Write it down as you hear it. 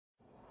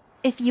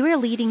If you are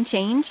leading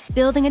change,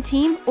 building a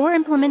team, or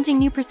implementing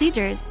new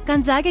procedures,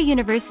 Gonzaga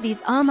University's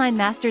online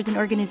Masters in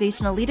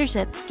Organizational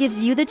Leadership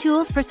gives you the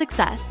tools for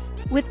success.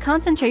 With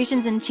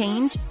concentrations in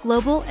change,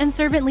 global, and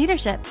servant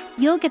leadership,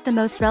 you'll get the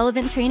most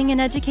relevant training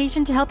and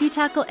education to help you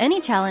tackle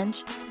any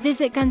challenge.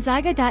 Visit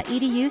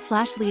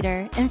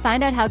gonzaga.edu/leader and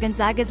find out how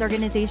Gonzaga's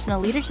organizational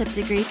leadership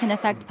degree can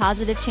affect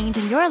positive change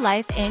in your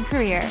life and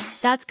career.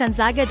 That's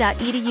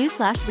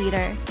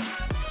gonzaga.edu/leader.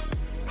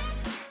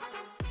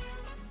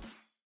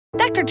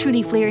 Dr.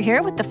 Trudy Fleer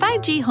here with the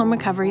 5G Home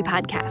Recovery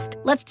Podcast.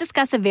 Let's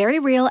discuss a very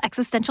real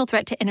existential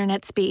threat to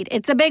internet speed.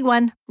 It's a big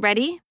one.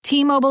 Ready?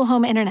 T-Mobile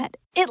Home Internet.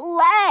 It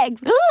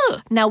lags.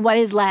 Ugh. Now, what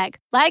is lag?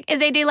 Lag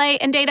is a delay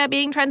in data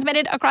being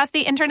transmitted across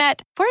the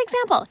internet. For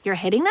example, you're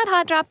hitting that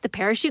hot drop, the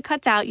parachute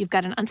cuts out, you've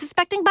got an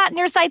unsuspecting bot in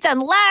your sights, and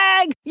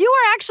lag! You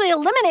were actually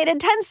eliminated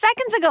 10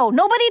 seconds ago.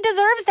 Nobody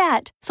deserves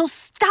that. So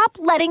stop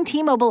letting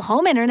T-Mobile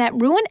Home Internet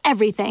ruin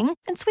everything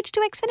and switch to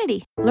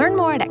Xfinity. Learn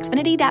more at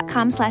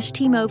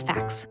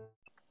xfinity.com/TMOFax.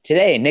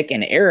 Today, Nick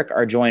and Eric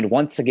are joined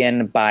once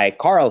again by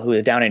Carl, who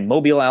is down in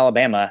Mobile,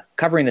 Alabama,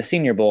 covering the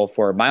Senior Bowl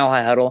for Mile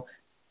High Huddle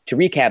to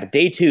recap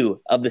Day 2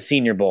 of the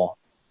Senior Bowl.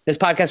 This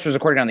podcast was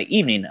recorded on the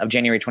evening of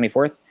January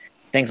 24th.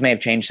 Things may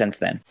have changed since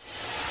then.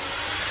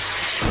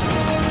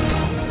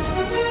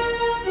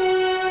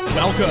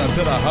 Welcome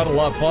to the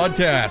Huddle Up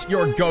Podcast,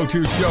 your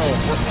go-to show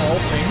for all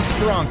things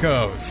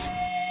Broncos.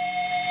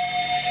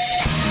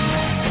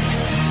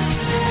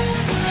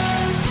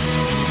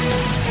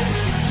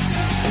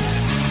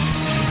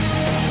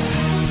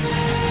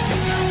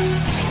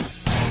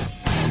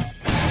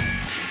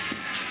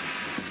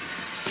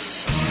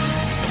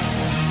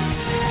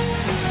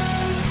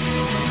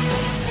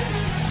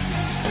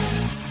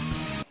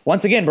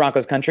 Once again,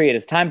 Broncos country, it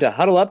is time to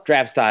huddle up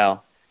draft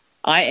style.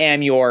 I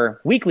am your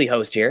weekly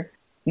host here,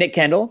 Nick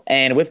Kendall,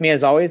 and with me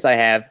as always, I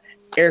have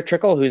Eric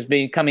Trickle, who's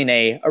becoming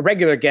a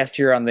regular guest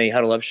here on the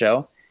Huddle Up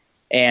show,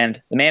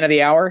 and the man of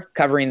the hour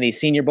covering the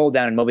Senior Bowl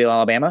down in Mobile,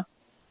 Alabama,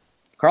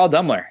 Carl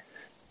Dummler.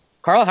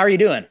 Carl, how are you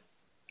doing?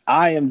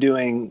 I am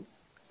doing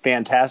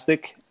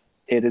fantastic.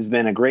 It has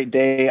been a great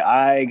day.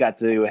 I got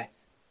to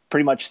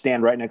pretty much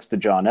stand right next to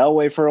John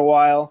Elway for a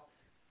while.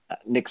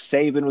 Nick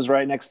Saban was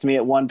right next to me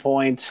at one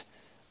point.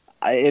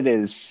 It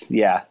is,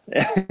 yeah.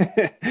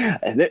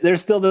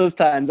 There's still those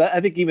times.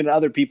 I think even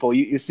other people,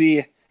 you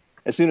see,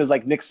 as soon as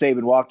like Nick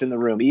Saban walked in the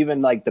room,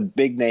 even like the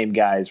big name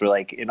guys were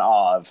like in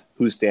awe of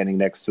who's standing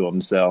next to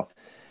him. So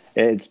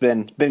it's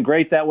been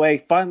great that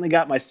way. Finally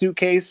got my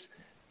suitcase,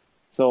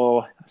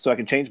 so I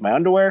can change my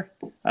underwear.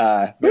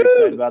 Very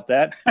excited about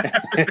that.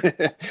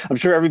 I'm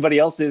sure everybody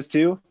else is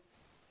too.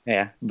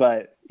 Yeah.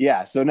 But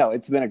yeah, so no,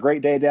 it's been a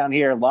great day down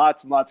here.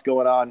 Lots and lots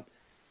going on.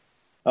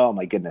 Oh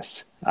my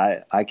goodness.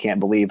 I can't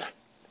believe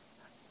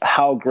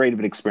how great of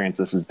an experience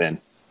this has been.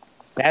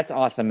 That's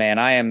awesome, man.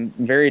 I am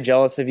very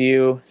jealous of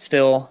you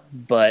still,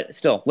 but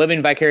still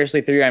living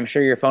vicariously through you. I'm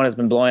sure your phone has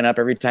been blowing up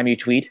every time you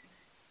tweet.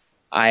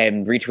 I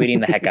am retweeting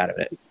the heck out of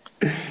it.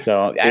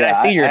 So yeah,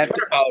 I see your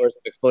Twitter followers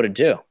have exploded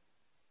too.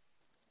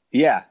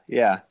 Yeah.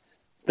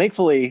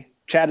 Thankfully,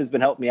 Chad has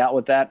been helping me out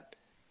with that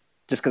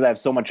just because I have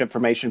so much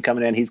information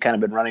coming in. He's kind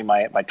of been running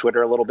my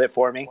Twitter a little bit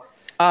for me.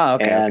 Oh,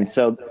 okay. And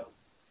so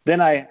Then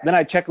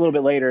I check a little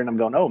bit later and I'm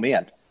going, oh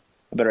man,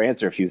 I better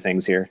answer a few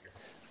things here.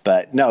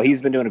 But no,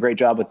 he's been doing a great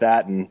job with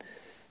that and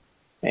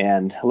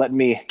letting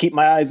me keep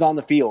my eyes on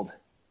the field.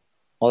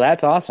 Well,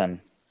 that's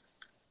awesome.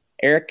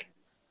 Eric,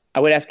 I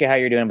would ask you how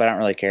you're doing, but I don't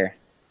really care.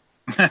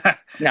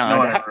 No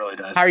one really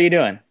does. How are you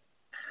doing?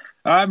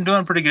 I'm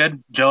doing pretty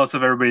good. Jealous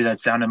of everybody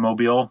that's down in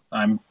Mobile.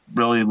 I'm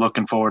really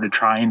looking forward to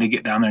trying to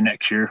get down there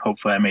next year.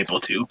 Hopefully I'm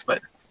able to,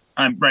 but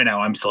right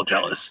now I'm still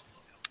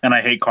jealous. And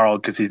I hate Carl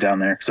because he's down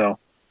there, so.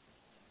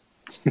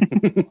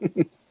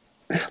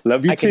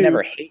 Love you I too. can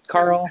never hate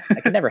Carl.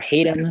 I can never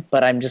hate him,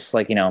 but I'm just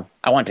like,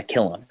 I want to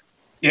kill him.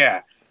 Yeah.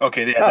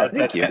 Okay. Yeah,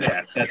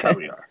 that's how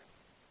we are.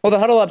 Well, the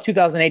Huddle Up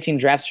 2018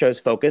 Draft Show's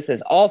focus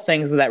is all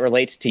things that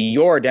relate to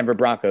your Denver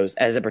Broncos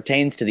as it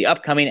pertains to the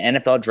upcoming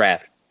NFL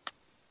Draft.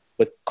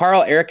 With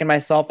Carl, Eric, and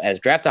myself as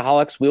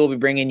draftaholics, we will be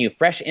bringing you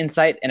fresh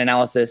insight and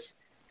analysis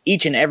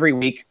each and every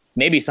week,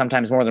 maybe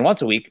sometimes more than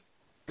once a week.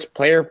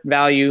 Player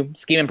value,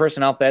 scheme and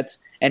personnel fits,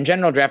 and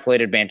general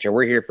draft-related banter.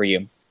 We're here for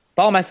you.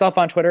 Follow myself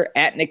on Twitter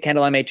at Nick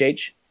Kendall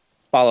MHH.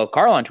 Follow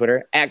Carl on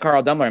Twitter at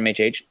Carl Dummler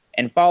MHH.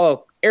 And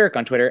follow Eric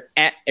on Twitter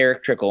at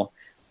Eric Trickle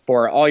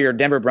for all your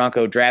Denver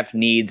Bronco draft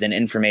needs and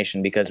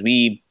information, because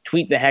we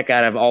tweet the heck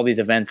out of all these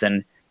events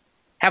and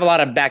have a lot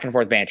of back and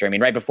forth banter. I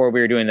mean, right before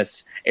we were doing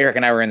this, Eric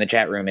and I were in the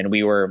chat room and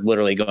we were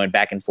literally going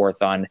back and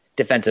forth on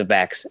defensive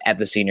backs at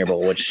the Senior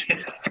Bowl, which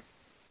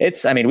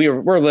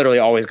we're literally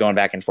always going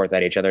back and forth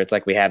at each other. It's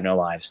like we have no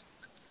lives.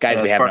 Guys,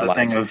 we have no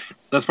lives.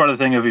 That's part of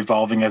the thing of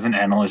evolving as an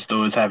analyst,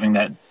 though, is having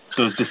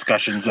those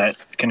discussions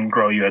that can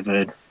grow you as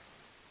a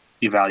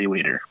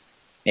evaluator.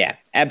 Yeah,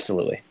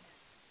 absolutely.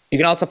 You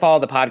can also follow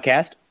the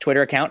podcast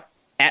Twitter account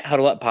at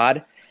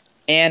HuddleUpPod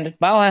and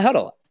Mile High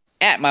Huddle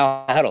at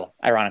Mile High Huddle,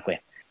 ironically,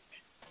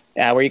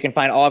 where you can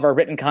find all of our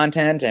written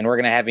content. And we're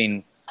going to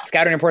having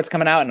scouting reports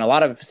coming out and a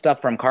lot of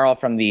stuff from Carl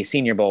from the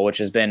Senior Bowl, which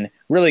has been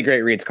really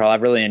great reads, Carl.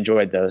 I've really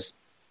enjoyed those.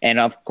 And,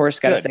 of course,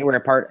 got to say we're a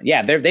part –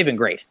 yeah, they've been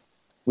great.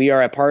 We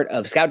are a part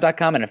of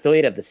Scout.com, an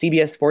affiliate of the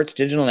CBS Sports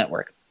Digital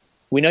Network.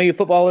 We know you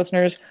football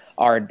listeners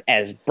are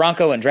as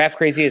Bronco and draft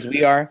crazy as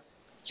we are,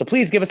 so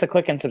please give us a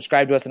click and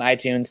subscribe to us on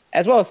iTunes,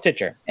 as well as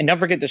Stitcher. And don't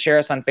forget to share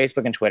us on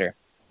Facebook and Twitter.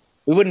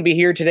 We wouldn't be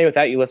here today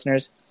without you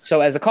listeners,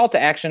 so as a call to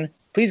action,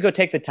 please go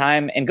take the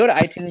time and go to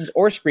iTunes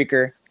or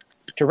Spreaker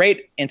to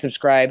rate and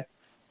subscribe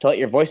to let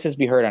your voices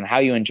be heard on how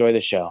you enjoy the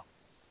show.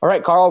 All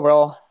right, Carl,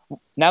 well,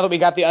 now that we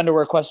got the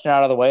underwear question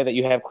out of the way, that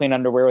you have clean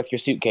underwear with your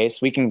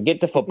suitcase, we can get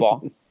to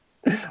football.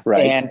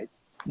 Right. And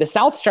the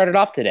South started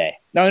off today.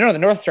 No, the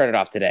North started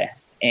off today.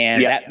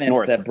 And that meant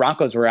North. The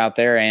Broncos were out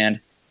there. And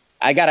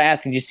I got to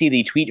ask, did you see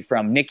the tweet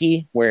from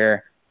Nikki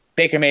where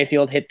Baker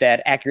Mayfield hit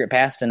that accurate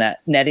pass in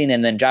that netting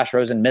and then Josh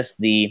Rosen missed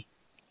the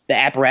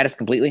apparatus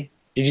completely?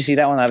 Did you see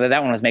that one?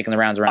 That one was making the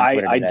rounds around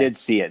Twitter today. I did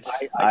see it.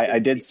 I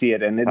did see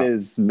it, and it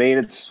has made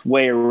its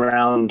way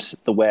around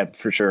the web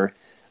for sure.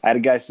 I had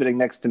a guy sitting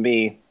next to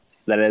me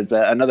that is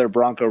another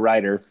Bronco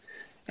rider,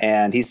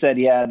 and he said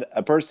he had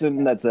a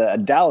person that's a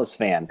Dallas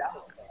fan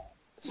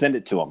send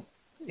it to him.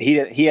 He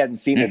hadn't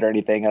seen it or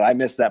anything, and I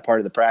missed that part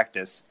of the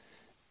practice,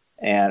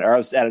 or I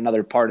was at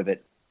another part of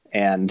it,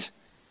 and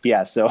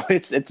yeah, so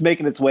it's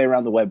making its way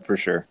around the web for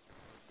sure.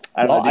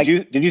 I don't know.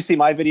 Did you see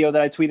my video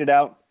that I tweeted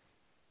out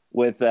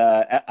with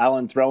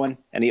Allen throwing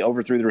and he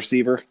overthrew the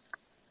receiver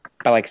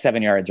by like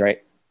 7 yards,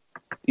 right?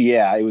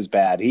 Yeah, it was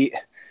bad. He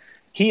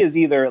is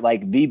either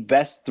like the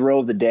best throw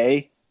of the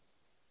day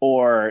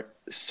or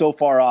so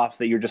far off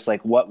that you're just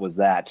like, what was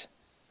that?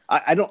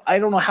 I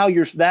don't know how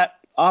you're that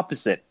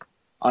opposite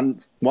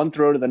on one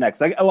throw to the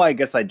next. I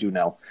guess I do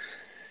know.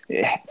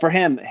 For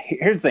him,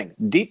 here's the thing.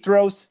 Deep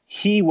throws,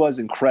 he was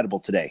incredible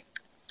today.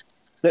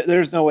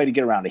 There's no way to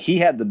get around it. He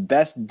had the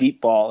best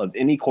deep ball of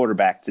any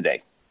quarterback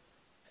today.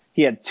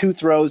 He had 2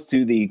 throws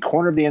to the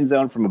corner of the end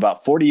zone from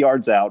about 40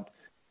 yards out,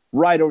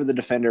 right over the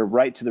defender,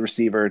 right to the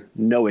receiver,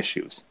 no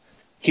issues.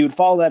 He would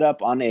follow that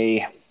up on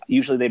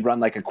usually they'd run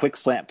like a quick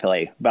slant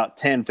play, about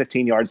 10,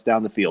 15 yards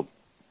down the field,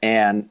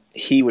 and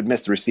he would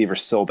miss the receiver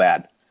so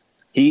bad.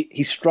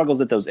 He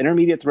struggles at those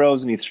intermediate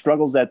throws, and he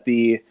struggles at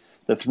the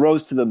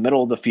throws to the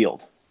middle of the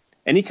field.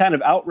 Any kind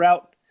of out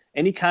route,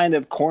 any kind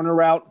of corner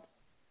route,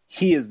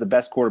 he is the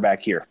best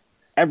quarterback here.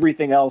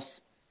 Everything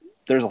else,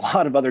 there's a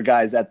lot of other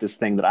guys at this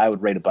thing that I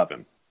would rate above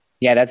him.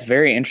 Yeah, that's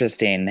very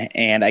interesting.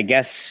 And I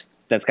guess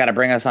that's got to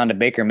bring us on to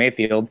Baker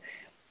Mayfield.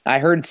 I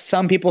heard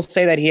some people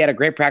say that he had a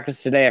great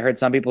practice today. I heard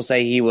some people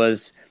say he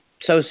was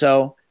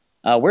so-so.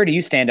 Where do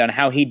you stand on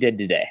how he did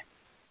today?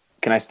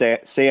 Can I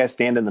say I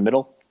stand in the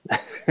middle?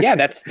 Yeah,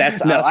 that's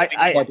no, honestly,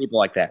 we need more people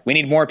like that. We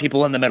need more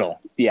people in the middle.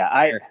 Yeah,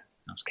 I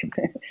was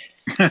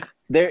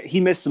kidding.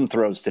 He missed some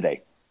throws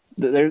today.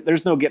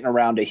 There's no getting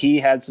around it. He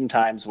had some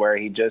times where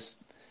he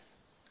just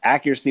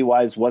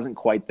accuracy-wise wasn't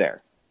quite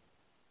there.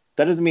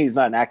 That doesn't mean he's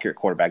not an accurate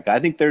quarterback. I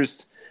think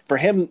there's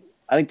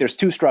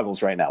 2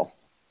 struggles right now.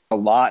 A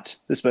lot,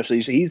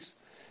 especially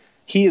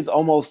he is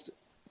almost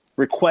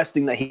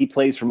requesting that he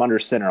plays from under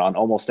center on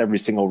almost every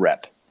single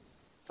rep.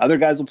 Other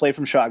guys will play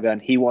from shotgun.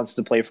 He wants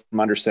to play from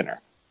under center.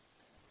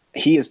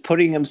 He is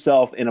putting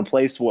himself in a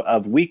place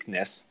of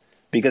weakness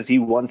because he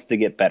wants to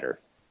get better.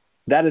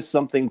 That is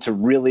something to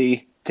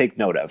really take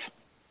note of.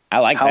 I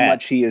like how that.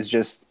 much he is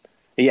just.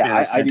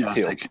 Yeah, I do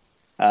too.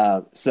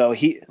 So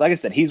he, like I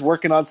said, he's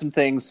working on some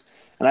things,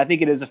 and I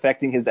think it is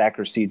affecting his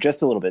accuracy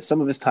just a little bit,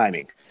 some of his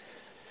timing.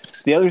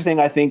 The other thing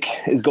I think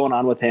is going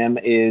on with him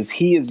is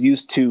he is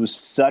used to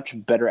such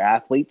better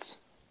athletes,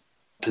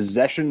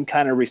 possession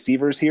kind of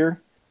receivers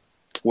here,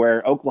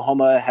 where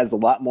Oklahoma has a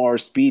lot more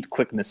speed,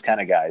 quickness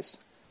kind of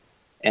guys.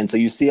 And so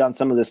you see on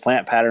some of the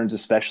slant patterns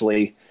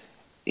especially,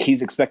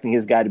 he's expecting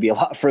his guy to be a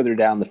lot further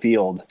down the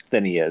field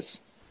than he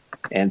is.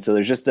 And so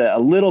there's just a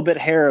little bit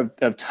hair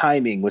of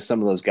timing with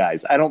some of those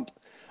guys. I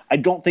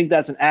don't think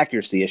that's an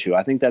accuracy issue.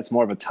 I think that's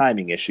more of a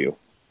timing issue.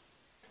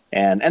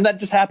 And that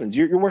just happens.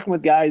 You're working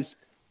with guys,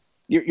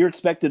 you're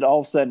expected all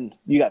of a sudden,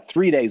 you got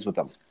 3 days with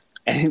them,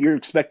 and you're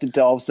expected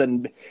to all of a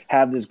sudden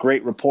have this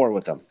great rapport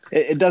with them.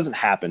 It doesn't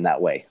happen that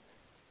way.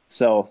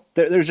 So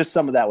there's just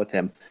some of that with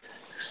him.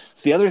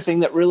 The other thing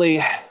that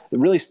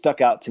really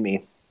stuck out to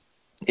me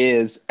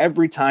is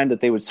every time that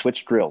they would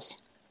switch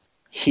drills,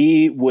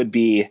 he would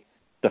be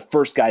the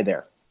first guy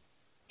there.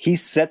 He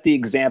set the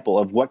example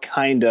of what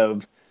kind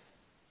of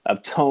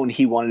tone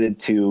he wanted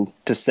to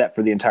set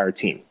for the entire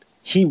team.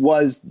 He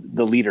was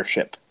the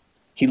leadership.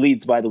 He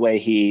leads by the way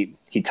he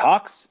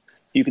talks.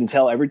 You can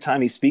tell every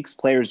time he speaks,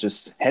 players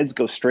just heads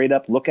go straight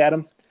up, look at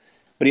him.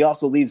 But he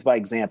also leads by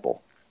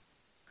example.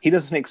 He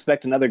doesn't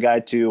expect another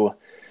guy to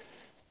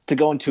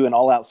go into an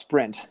all-out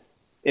sprint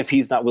if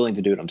he's not willing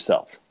to do it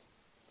himself.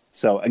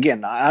 So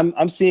again,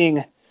 I'm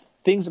seeing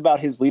things about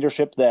his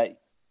leadership that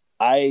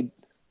I'd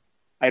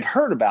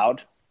heard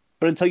about,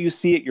 but until you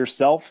see it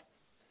yourself,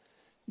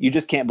 you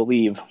just can't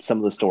believe some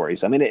of the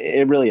stories. I mean,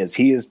 it really is.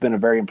 He has been a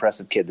very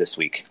impressive kid this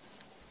week.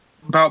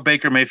 About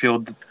Baker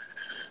Mayfield,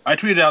 I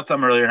tweeted out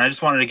something earlier, and I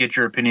just wanted to get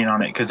your opinion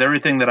on it, because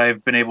everything that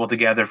I've been able to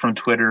gather from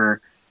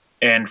Twitter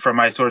and from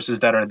my sources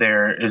that are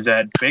there is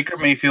that Baker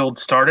Mayfield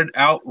started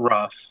out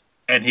rough,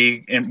 and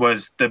he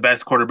was the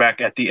best quarterback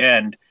at the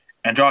end,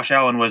 and Josh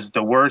Allen was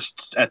the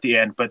worst at the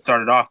end, but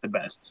started off the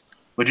best.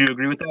 Would you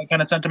agree with that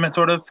kind of sentiment,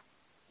 sort of?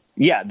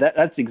 Yeah,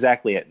 that's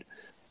exactly it.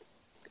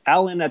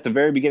 Allen, at the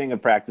very beginning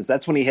of practice,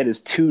 that's when he hit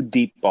his 2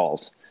 deep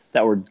balls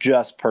that were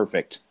just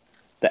perfect.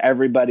 That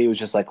everybody was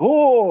just like,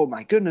 oh,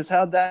 my goodness,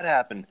 how'd that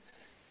happen?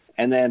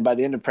 And then by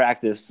the end of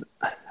practice,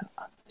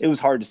 it was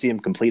hard to see him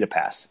complete a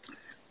pass.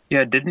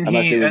 Yeah, didn't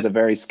unless he? Unless it was a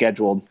very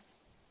scheduled.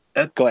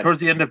 Go ahead.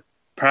 Towards the end of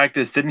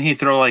practice, didn't he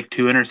throw like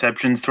 2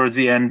 interceptions towards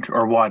the end,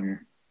 or 1?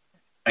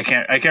 I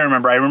can't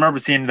remember. I remember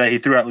seeing that he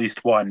threw at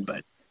least 1,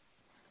 but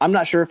I'm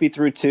not sure if he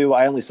threw 2.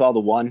 I only saw the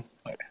 1.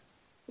 Okay.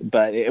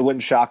 But it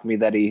wouldn't shock me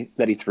that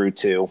he threw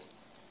 2.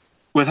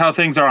 With how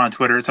things are on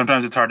Twitter,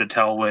 sometimes it's hard to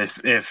tell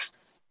if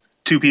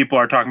 2 people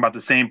are talking about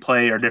the same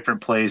play or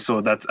different plays.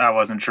 So I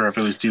wasn't sure if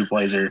it was 2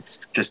 plays or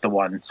just the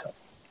 1. So.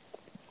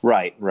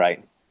 Right.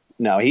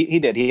 No, he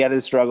did. He had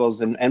his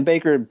struggles, and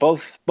Baker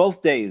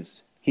both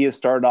days he has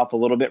started off a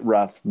little bit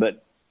rough,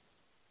 but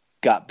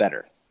got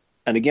better.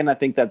 And again, I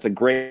think that's a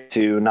great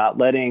to not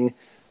letting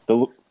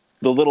the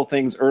little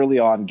things early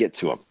on get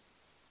to him,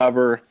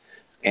 cover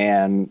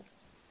and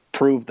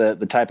prove the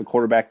type of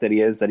quarterback that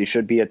he is, that he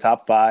should be a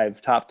top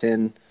 5, top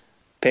 10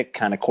 pick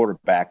kind of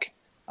quarterback.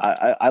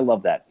 I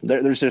love that.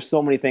 There's just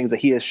so many things that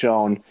he has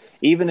shown,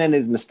 even in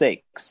his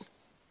mistakes.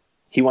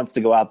 He wants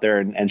to go out there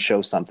and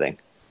show something.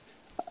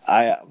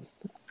 I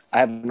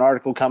have an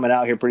article coming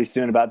out here pretty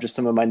soon about just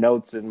some of my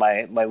notes and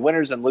my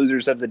winners and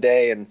losers of the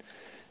day.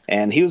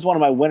 And he was one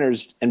of my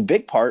winners in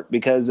big part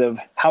because of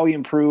how he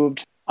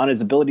improved on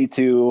his ability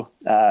to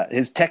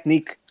his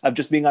technique of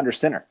just being under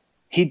center.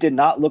 He did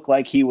not look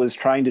like he was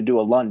trying to do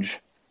a lunge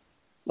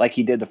like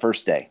he did the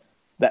first day.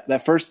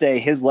 That first day,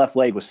 his left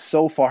leg was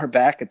so far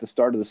back at the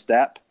start of the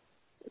step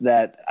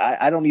that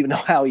I don't even know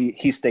how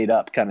he stayed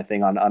up, kind of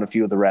thing, on a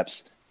few of the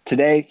reps.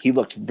 Today, he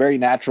looked very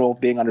natural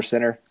being under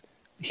center.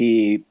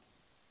 He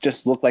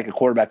just looked like a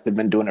quarterback that had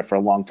been doing it for a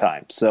long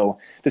time. So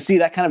to see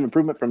that kind of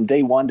improvement from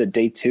day 1 to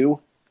day 2,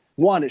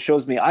 it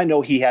shows me I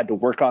know he had to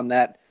work on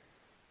that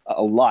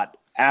a lot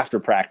after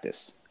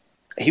practice.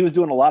 He was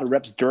doing a lot of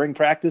reps during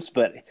practice,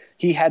 but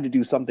he had to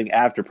do something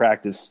after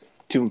practice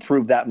to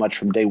improve that much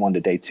from day 1 to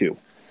day 2.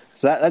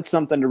 So that's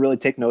something to really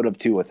take note of,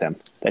 too, with him,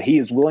 that he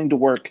is willing to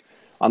work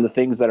on the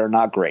things that are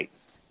not great.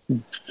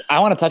 I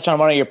want to touch on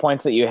one of your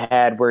points that you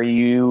had where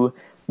you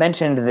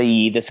mentioned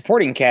the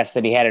supporting cast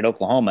that he had at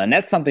Oklahoma, and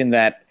that's something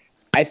that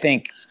I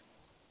think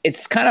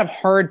it's kind of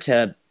hard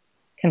to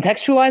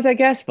contextualize, I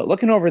guess, but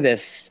looking over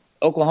this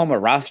Oklahoma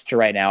roster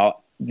right now,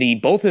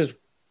 both his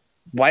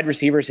wide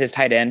receivers, his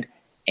tight end,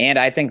 and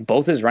I think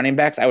both his running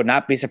backs, I would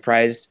not be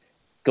surprised,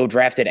 go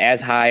drafted as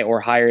high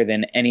or higher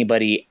than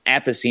anybody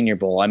at the Senior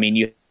Bowl. I mean,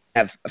 you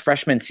have a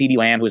freshman CeeDee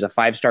Lamb, who's a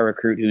 5-star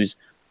recruit, who's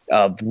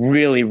a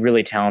really,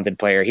 really talented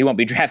player. He won't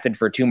be drafted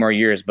for 2 more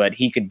years, but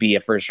he could be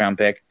a first-round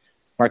pick.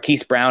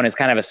 Marquise Brown is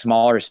kind of a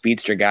smaller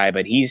speedster guy,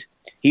 but he's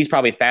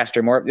probably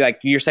faster, more like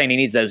you're saying he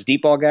needs those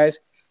deep ball guys.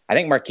 I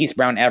think Marquise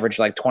Brown averaged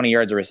like 20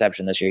 yards of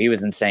reception this year. He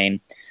was insane.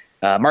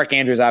 Mark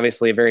Andrews,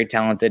 obviously a very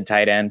talented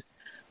tight end.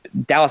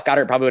 Dallas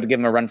Goedert probably would have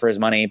given him a run for his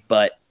money,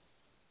 but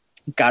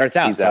Goddard's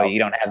out, so you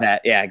don't have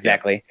that. Yeah,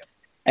 exactly. Yeah.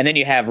 And then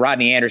you have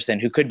Rodney Anderson,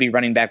 who could be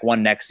running back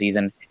 1 next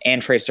season,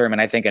 and Trey Sermon,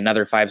 I think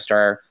another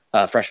 5-star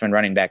freshman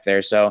running back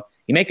there. So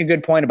you make a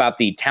good point about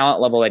the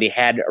talent level that he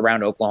had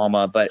around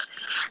Oklahoma, but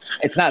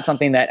it's not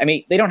something that, I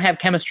mean, they don't have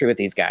chemistry with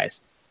these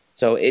guys.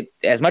 So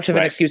as much of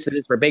an excuse as it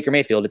is for Baker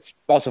Mayfield, it's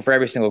also for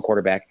every single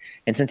quarterback.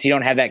 And since you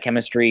don't have that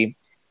chemistry,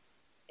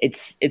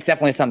 it's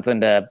definitely something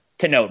to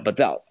note, but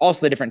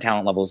also the different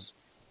talent levels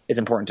is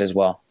important as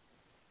well.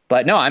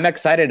 But no, I'm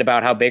excited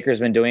about how Baker's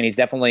been doing. He's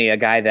definitely a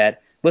guy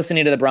that,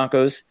 listening to the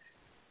Broncos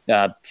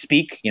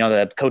speak,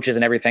 the coaches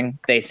and everything,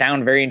 they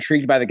sound very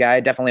intrigued by the guy,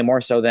 definitely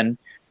more so than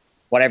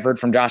what I've heard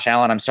from Josh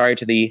Allen. I'm sorry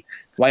to the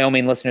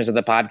Wyoming listeners of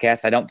the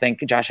podcast. I don't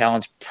think Josh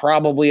Allen's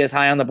probably as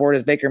high on the board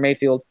as Baker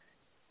Mayfield.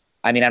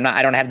 I mean,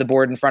 I don't have the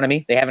board in front of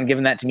me. They haven't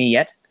given that to me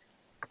yet,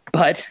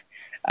 but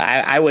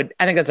I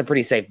think that's a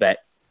pretty safe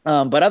bet.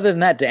 But other than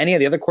that, do any of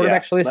the other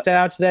quarterbacks really stand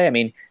out today? I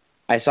mean,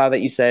 I saw that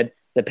you said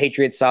the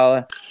Patriots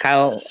saw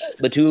Kyle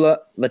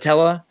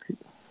Latella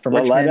from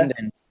Richmond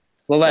and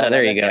Laletta.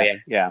 There you go.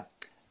 Yeah.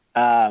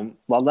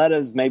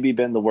 Laletta's maybe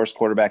been the worst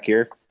quarterback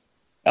here.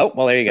 Oh,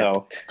 well, there you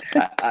go.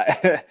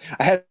 I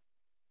had to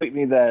tweet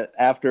me that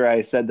after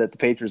I said that the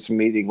Patriots were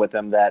meeting with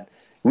them that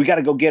we got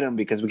to go get him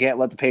because we can't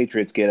let the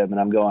Patriots get him.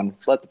 And I'm going,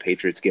 let the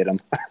Patriots get him.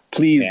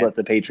 Please let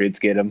the Patriots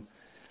get him.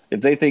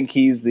 If they think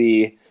he's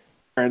the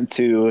turn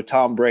to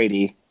Tom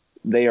Brady,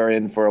 they are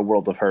in for a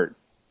world of hurt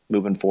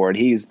moving forward.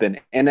 He's been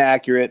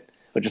inaccurate,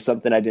 which is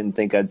something I didn't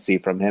think I'd see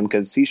from him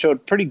because he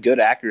showed pretty good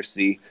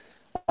accuracy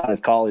on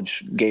his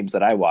college games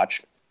that I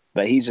watched.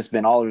 But he's just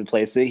been all over the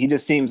place. He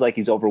just seems like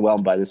he's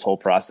overwhelmed by this whole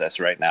process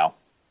right now.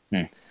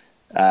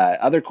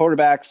 Other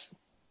quarterbacks,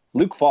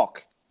 Luke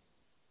Falk.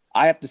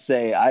 I have to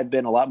say I've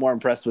been a lot more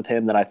impressed with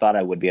him than I thought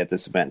I would be at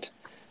this event.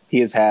 He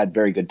has had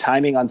very good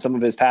timing on some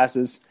of his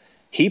passes.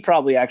 He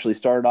probably actually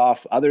started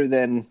off, other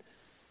than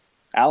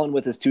Allen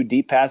with his 2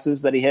 deep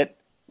passes that he hit,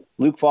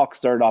 Luke Falk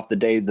started off the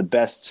day the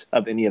best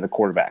of any of the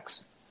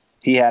quarterbacks.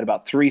 He had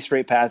about 3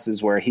 straight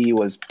passes where he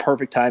was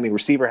perfect timing.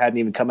 Receiver hadn't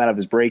even come out of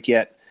his break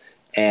yet,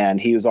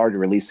 and he was already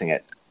releasing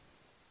it.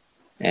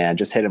 And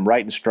just hit him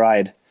right in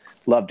stride.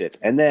 Loved it.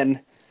 And then,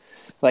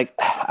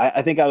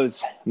 I think I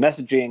was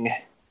messaging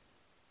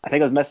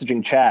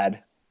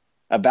Chad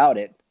about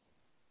it,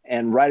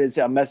 and right as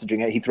I'm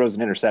messaging it, he throws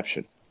an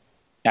interception.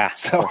 Yeah.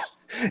 So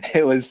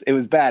it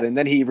was bad. And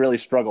then he really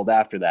struggled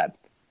after that.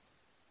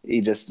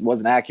 He just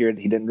wasn't accurate.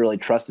 He didn't really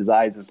trust his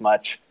eyes as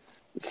much.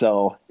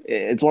 So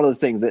it's one of those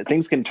things that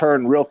things can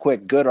turn real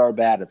quick, good or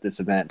bad at this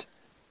event.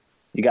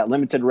 You got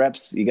limited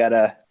reps. You got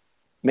to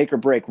make or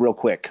break real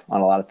quick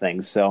on a lot of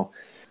things. So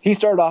he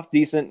started off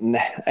decent.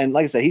 And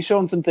like I said, he's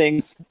shown some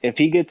things. If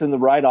he gets in the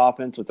right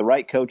offense with the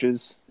right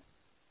coaches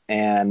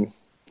and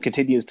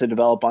continues to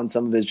develop on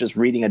some of his just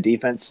reading a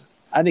defense,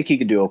 I think he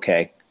could do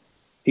okay.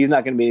 He's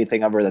not going to be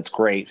anything ever that's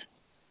great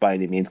by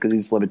any means because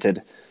he's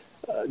limited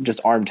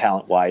just arm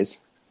talent wise.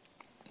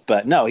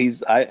 But no,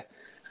 he's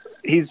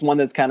one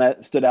that's kind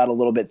of stood out a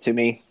little bit to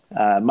me.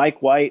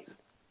 Mike White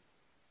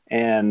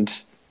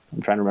and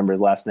I'm trying to remember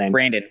his last name.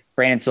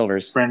 Brandon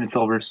Silvers.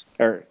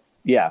 Or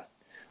yeah,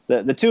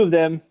 the 2 of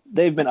them,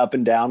 they've been up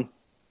and down,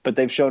 but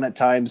they've shown at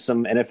times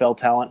some NFL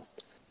talent.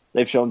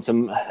 They've shown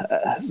some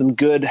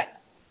good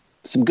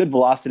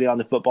velocity on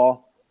the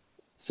football,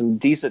 some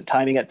decent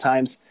timing at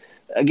times.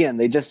 Again,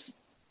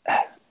 the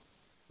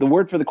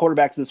word for the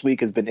quarterbacks this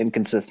week has been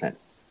inconsistent.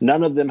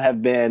 None of them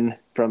have been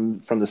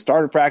from the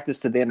start of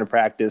practice to the end of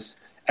practice,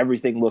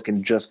 everything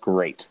looking just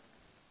great.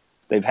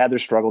 They've had their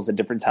struggles at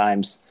different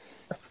times.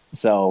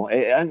 So,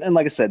 and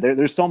like I said,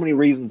 there's so many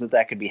reasons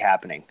that could be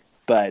happening.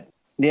 But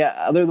yeah,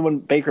 other than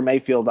Baker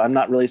Mayfield, I'm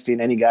not really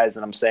seeing any guys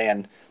that I'm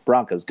saying,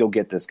 Broncos, go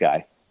get this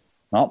guy.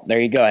 Well, there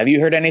you go. Have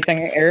you heard anything,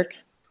 Eric?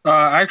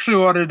 I actually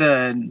wanted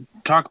to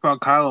talk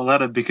about Kyle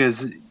Aletta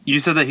because you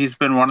said that he's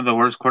been one of the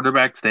worst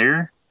quarterbacks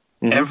there.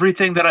 Mm-hmm.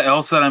 Everything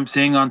else that I'm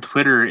seeing on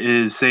Twitter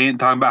is talking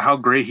about how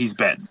great he's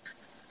been.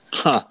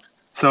 Huh.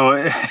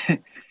 So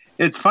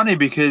it's funny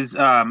because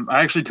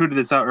I actually tweeted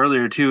this out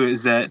earlier too,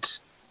 is that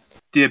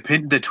the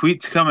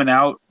tweets coming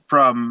out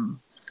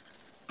from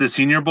the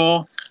Senior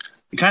Bowl,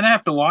 you kind of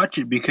have to watch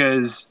it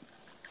because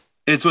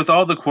it's with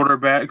all the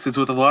quarterbacks, it's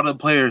with a lot of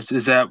the players,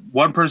 is that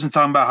one person's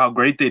talking about how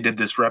great they did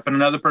this rep and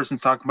another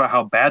person's talking about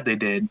how bad they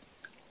did.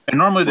 And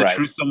normally the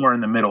truth's somewhere in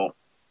the middle.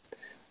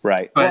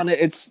 Right. But, well,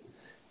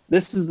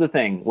 this is the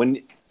thing.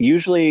 When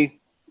usually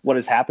what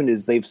has happened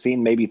is they've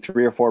seen maybe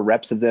 3 or 4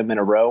 reps of them in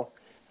a row,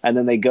 and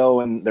then they go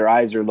and their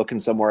eyes are looking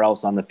somewhere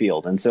else on the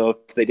field. And so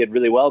if they did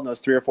really well in those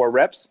 3 or 4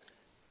 reps,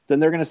 then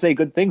they're going to say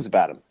good things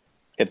about them.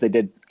 If they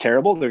did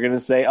terrible, they're going to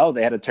say, oh,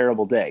 they had a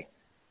terrible day.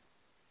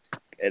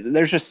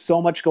 There's just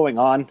so much going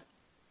on.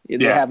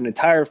 They have an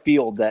entire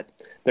field that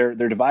they're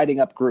dividing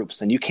up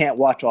groups, and you can't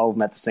watch all of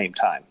them at the same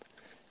time.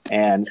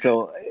 And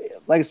so,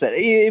 like I said,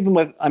 even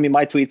with,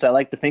 my tweets, I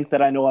like to think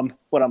that I know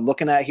what I'm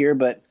looking at here,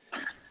 but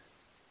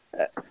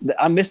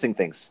I'm missing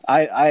things.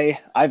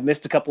 I've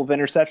missed a couple of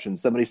interceptions.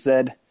 Somebody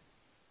said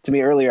to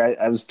me earlier,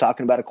 I was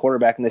talking about a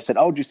quarterback, and they said,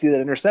 oh, did you see that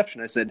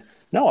interception? I said,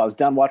 no, I was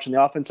down watching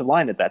the offensive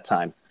line at that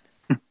time.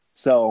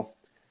 So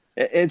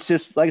it's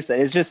just, like I said,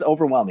 it's just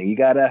overwhelming. You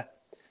gotta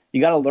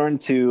learn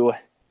to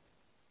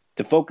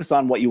focus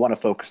on what you want to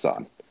focus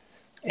on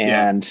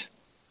and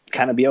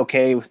kind of be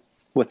okay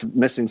with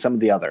missing some of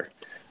the other,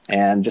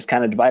 and just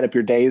kind of divide up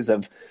your days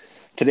of,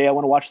 today I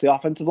want to watch the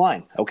offensive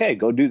line. Okay,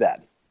 go do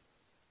that.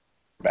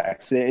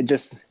 It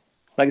just,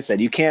 like I said,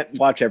 you can't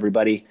watch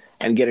everybody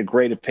and get a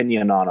great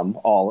opinion on them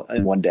all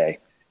in one day.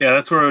 Yeah,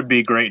 that's where it would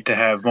be great to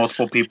have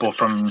multiple people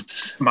from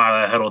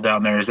Mile Huddle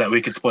down there, is that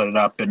we could split it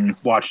up and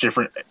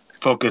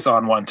focus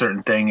on one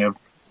certain thing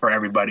for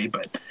everybody.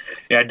 But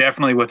yeah,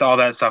 definitely with all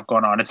that stuff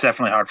going on, it's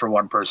definitely hard for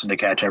one person to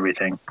catch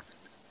everything.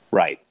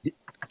 Right.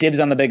 Dibs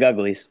on the big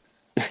uglies.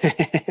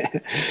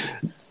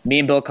 Me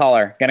and Bill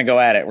Collar gonna go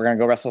at it. We're gonna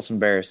go wrestle some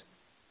bears.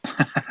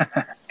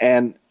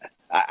 And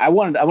I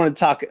wanted to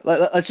talk.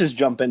 Let's just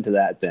jump into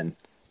that then.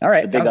 All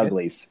right, the big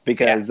uglies,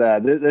 because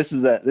this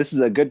is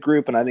a good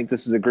group, and I think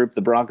this is a group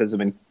the Broncos have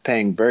been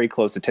paying very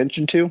close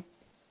attention to.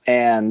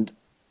 And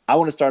I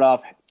want to start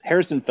off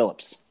Harrison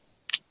Phillips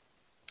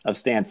of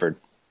Stanford.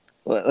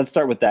 Let's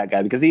start with that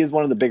guy because he is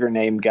one of the bigger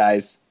name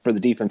guys for the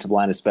defensive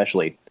line,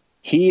 especially.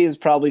 He has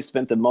probably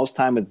spent the most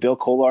time with Bill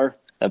Kollar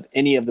of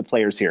any of the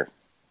players here.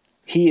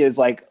 He is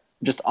like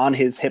just on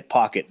his hip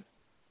pocket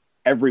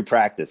every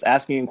practice,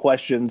 asking him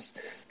questions,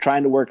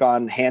 trying to work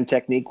on hand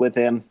technique with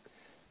him.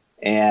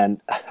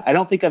 And I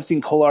don't think I've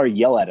seen Kollar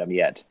yell at him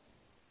yet,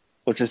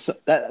 which is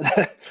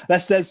that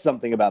says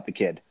something about the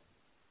kid.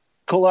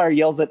 Kollar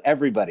yells at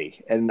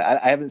everybody, and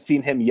I haven't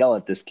seen him yell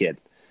at this kid.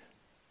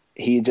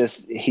 He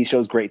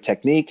shows great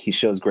technique. He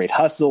shows great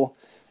hustle.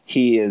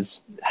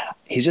 He's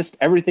just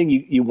everything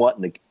you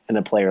want in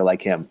a player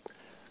like him.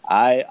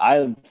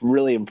 I've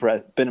really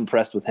been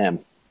impressed with him.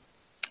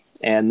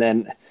 And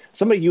then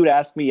somebody you had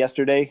asked me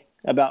yesterday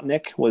about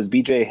Nick was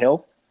BJ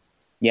Hill.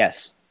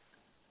 Yes.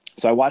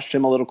 So I watched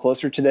him a little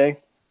closer today.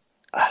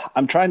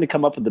 I'm trying to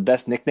come up with the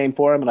best nickname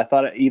for him, and I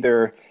thought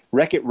either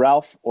Wreck-It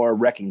Ralph or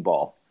Wrecking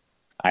Ball.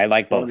 I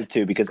like both. One of the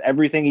two, because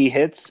everything he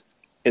hits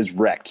is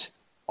wrecked.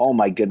 Oh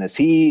my goodness.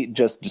 He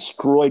just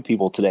destroyed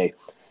people today.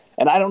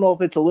 And I don't know if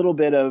it's a little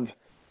bit of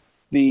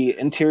the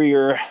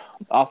interior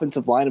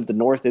offensive line of the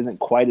North isn't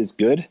quite as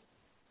good,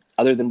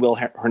 other than Will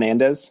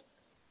Hernandez.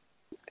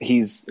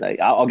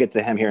 I'll get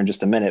to him here in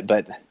just a minute,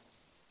 but the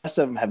rest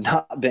of them have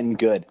not been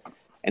good.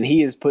 And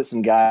he has put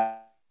some guys,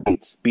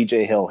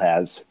 BJ Hill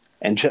has,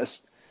 and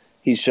just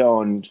he's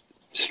shown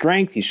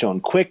strength, he's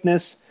shown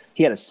quickness.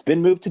 He had a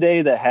spin move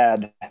today that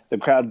had the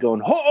crowd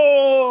going,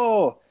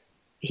 ho!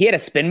 He had a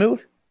spin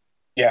move?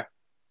 Yeah.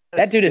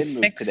 That dude is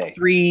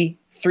 6'3",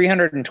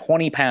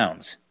 320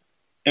 pounds.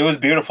 It was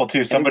beautiful,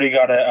 too. Somebody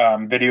got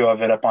a video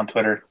of it up on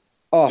Twitter.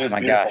 Oh,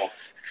 my God.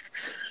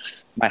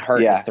 My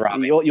heart is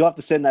throbbing. You'll have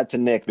to send that to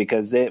Nick,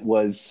 because it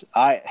was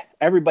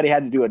everybody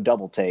had to do a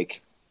double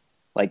take.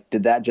 Like,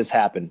 did that just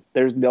happen?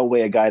 There's no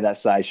way a guy that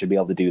size should be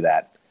able to do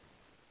that.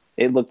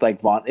 It looked like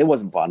it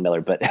wasn't Von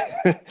Miller, but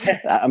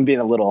I'm being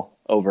a little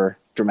over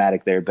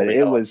dramatic there, but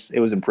it was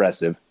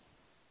impressive.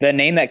 The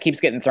name that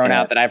keeps getting thrown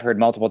out that I've heard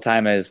multiple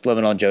times is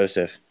Linval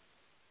Joseph,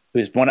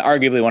 who's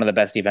arguably one of the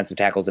best defensive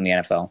tackles in the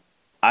NFL.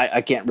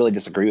 I can't really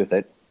disagree with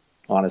it,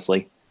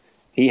 honestly.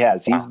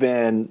 He's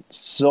been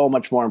so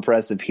much more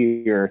impressive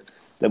here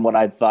than what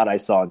I thought I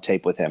saw on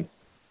tape with him.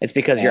 It's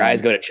because your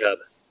eyes go to Chubb.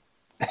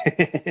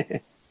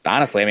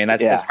 Honestly, I mean,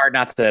 it's hard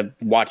not to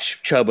watch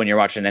Chubb when you're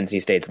watching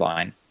NC State's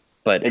line.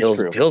 But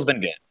Hill's been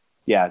good.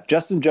 Yeah,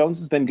 Justin Jones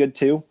has been good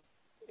too.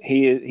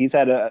 He's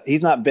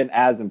not been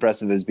as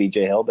impressive as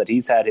BJ Hill, but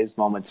he's had his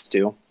moments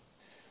too.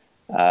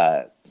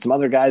 Some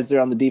other guys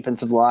there on the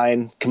defensive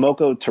line,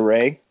 Kemoko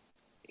Turay,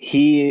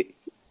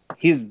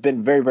 he's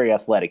been very, very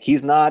athletic.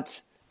 He's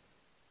not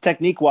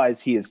technique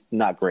wise, he is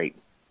not great,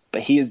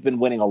 but he has been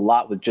winning a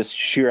lot with just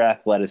sheer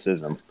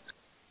athleticism.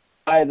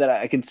 Guy that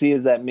I can see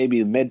is that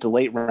maybe mid to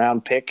late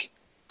round pick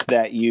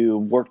that you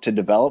work to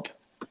develop.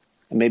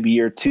 Maybe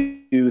year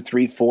 2,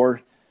 3,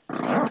 4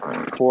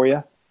 for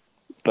you.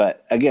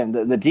 But again,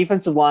 the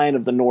defensive line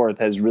of the North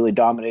has really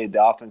dominated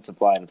the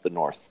offensive line of the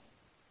North.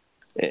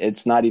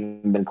 It's not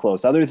even been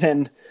close. Other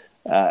than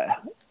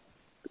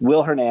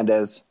Will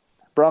Hernandez,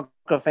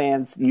 Bronco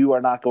fans, you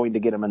are not going to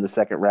get him in the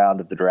second round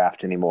of the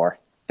draft anymore.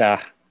 No,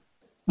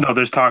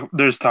 there's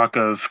talk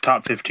of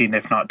top 15,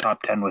 if not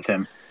top 10 with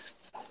him.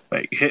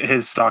 Like,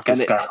 his stock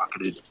is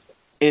skyrocketed.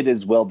 It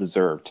is well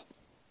deserved.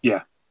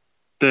 Yeah.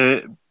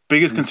 The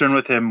biggest concern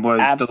with him was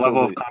the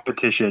level of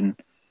competition,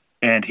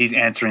 and he's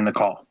answering the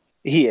call.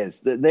 He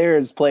is.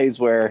 There's plays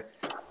where,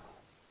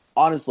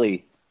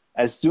 honestly,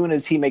 as soon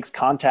as he makes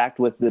contact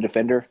with the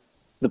defender,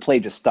 the play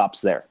just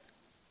stops there.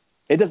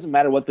 It doesn't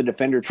matter what the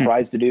defender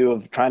tries to do,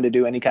 of trying to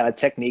do any kind of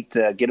technique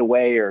to get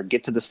away or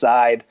get to the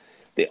side.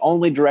 The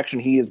only direction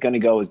he is going to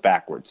go is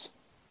backwards.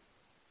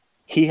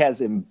 He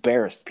has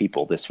embarrassed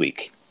people this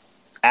week.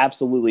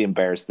 Absolutely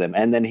embarrassed them.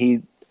 And then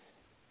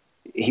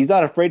he's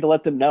not afraid to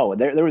let them know.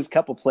 There was a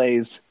couple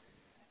plays.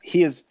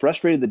 He has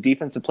frustrated the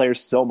defensive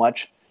players so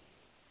much.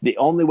 The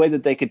only way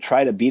that they could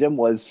try to beat him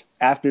was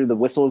after the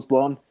whistle was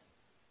blown,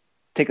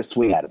 take a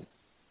swing at him.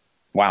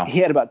 Wow. He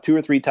had about 2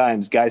 or 3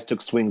 times guys took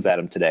swings at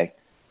him today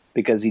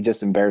because he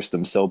just embarrassed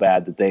them so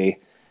bad that they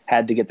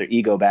had to get their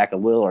ego back a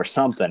little or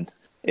something.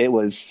 It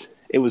was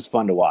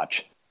fun to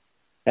watch.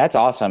 That's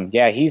awesome.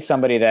 Yeah, he's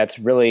somebody that's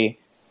really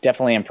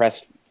definitely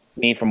impressed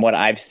me from what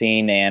I've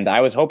seen, and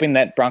I was hoping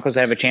that Broncos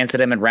would have a chance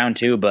at him in round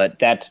 2, but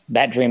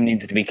that dream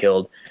needs to be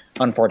killed,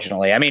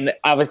 unfortunately. I mean,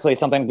 obviously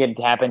something could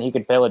happen. He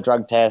could fail a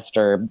drug test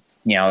or,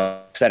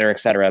 et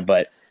cetera,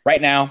 but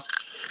right now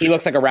he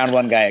looks like a round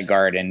 1 guy at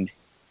guard, and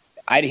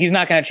he's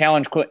not going to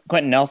challenge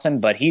Quentin Nelson,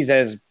 but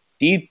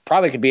he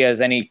probably could be as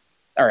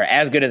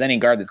good as any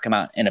guard that's come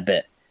out in a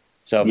bit.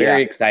 So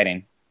very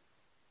exciting.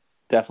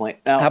 Definitely.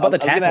 Now, how about the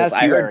tackles?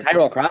 I heard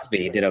Tyrell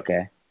Crosby did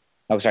okay.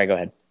 Oh, sorry. Go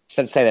ahead.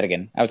 Say that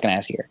again. I was going to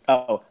ask you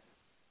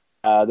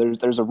here.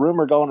 There's a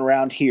rumor going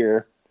around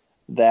here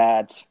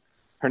that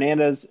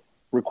Hernandez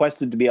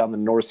requested to be on the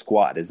North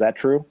squad. Is that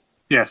true?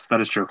 Yes,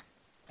 that is true.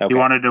 Okay. He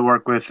wanted to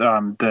work with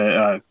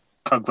the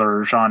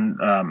Kugler, Sean.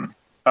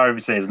 However you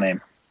say his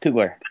name.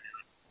 Kugler.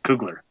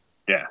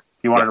 Yeah,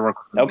 he wanted to work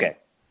with him. Okay.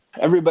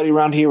 Everybody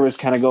around here was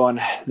kind of going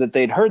that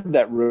they'd heard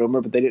that rumor,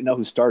 but they didn't know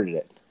who started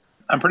it.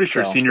 I'm pretty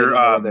sure senior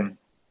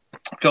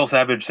Phil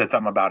Savage said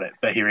something about it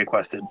that he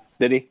requested.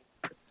 Did he?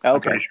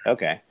 Okay. Sure.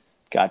 Okay.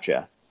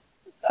 Gotcha.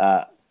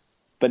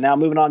 But now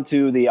moving on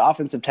to the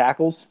offensive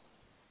tackles,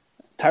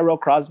 Tyrell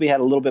Crosby had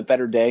a little bit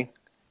better day.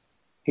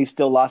 He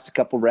still lost a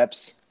couple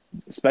reps,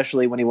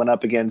 especially when he went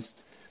up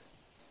against,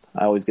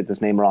 I always get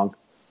this name wrong,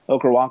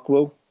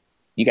 Okoronkwo.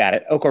 You got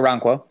it.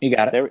 Okoronkwo. You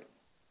got it.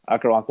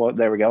 Okoronkwo.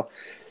 There we go.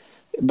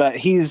 But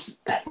he's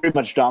pretty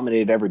much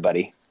dominated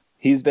everybody.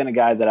 He's been a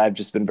guy that I've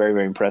just been very,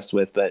 very impressed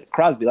with. But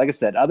Crosby, like I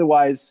said,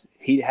 otherwise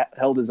he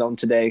held his own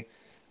today.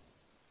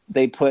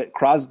 They put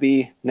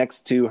Crosby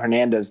next to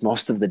Hernandez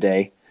most of the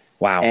day,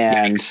 Wow.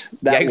 And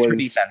that Yikes for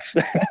was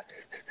defense.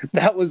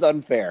 that was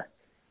unfair.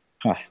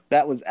 Huh.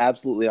 That was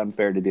absolutely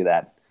unfair to do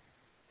that.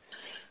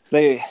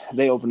 They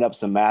opened up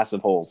some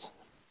massive holes.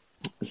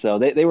 So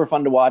they were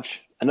fun to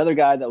watch. Another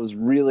guy that was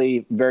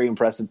really very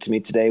impressive to me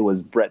today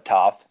was Brett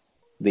Toth,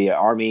 the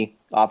Army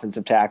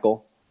offensive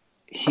tackle.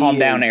 Calm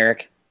down,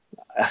 Eric.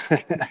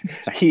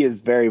 He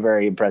is very,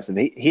 very impressive.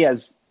 He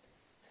has,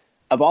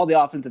 of all the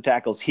offensive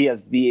tackles, he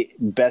has the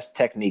best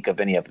technique of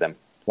any of them.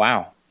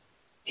 Wow.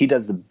 He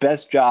does the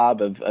best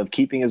job of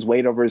keeping his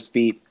weight over his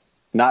feet,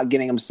 not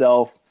getting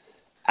himself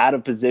out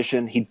of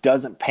position. He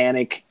doesn't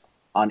panic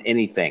on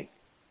anything.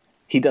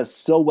 He does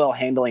so well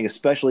handling,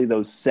 especially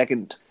those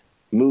second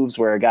moves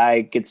where a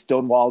guy gets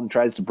stonewalled and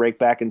tries to break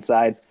back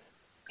inside.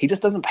 He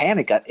just doesn't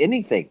panic at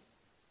anything.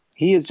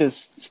 He is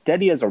just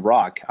steady as a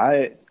rock.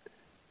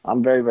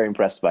 I'm very, very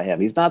impressed by him.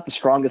 He's not the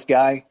strongest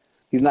guy.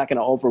 He's not going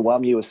to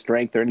overwhelm you with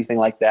strength or anything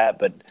like that,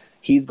 but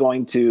he's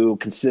going to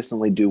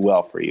consistently do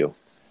well for you.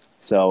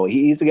 So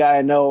he's a guy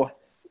I know.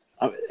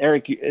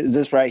 Eric, is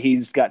this right?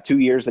 He's got 2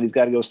 years that he's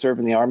got to go serve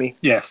in the Army?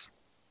 Yes.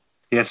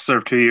 He has to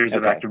serve 2 years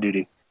of active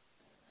duty.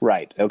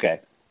 Right.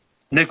 Okay.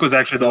 Nick was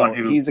actually the one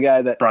who he's a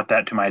guy that brought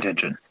that to my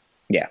attention.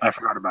 Yeah. I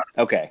forgot about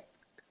it. Okay.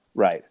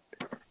 Right.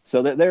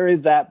 So there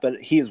is that, but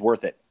he is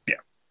worth it. Yeah.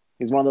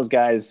 He's one of those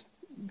guys,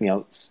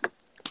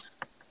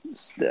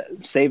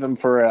 save him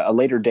for a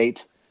later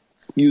date,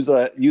 use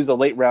a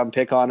late round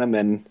pick on him,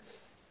 and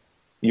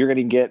you're going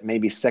to get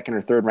maybe second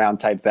or third round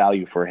type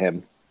value for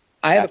him.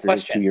 I have after a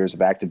question. His 2 years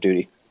of active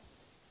duty.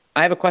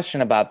 I have a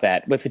question about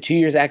that. With the 2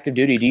 years active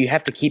duty, do you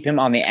have to keep him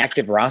on the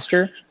active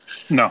roster?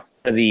 No.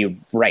 For the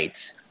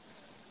rights?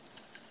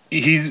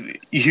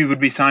 He would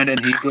be signed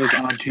and he goes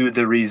on to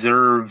the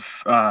reserve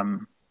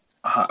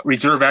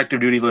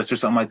active duty list or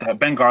something like that.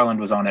 Ben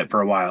Garland was on it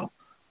for a while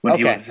when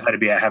he had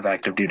to have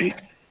active duty.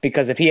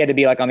 Because if he had to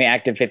be like on the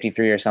active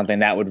 53 or something,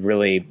 that would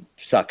really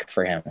suck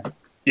for him.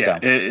 Yeah,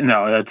 so.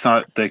 No, that's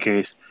not the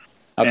case.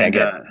 Okay, and,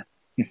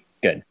 good.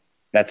 Good.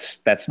 That's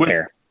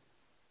fair.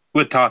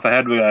 With Toth, I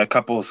had a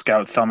couple of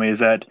scouts tell me is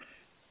that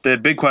the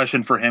big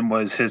question for him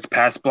was his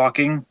pass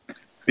blocking,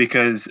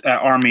 because at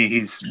Army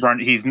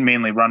he's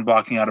mainly run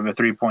blocking out of a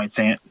 3-point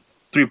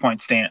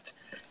stance,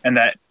 and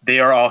that they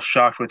are all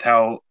shocked with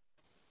how,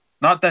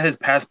 not that his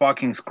pass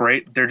blocking's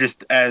great, they're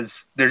just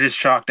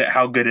shocked at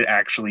how good it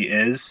actually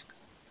is.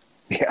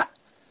 Yeah.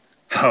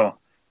 So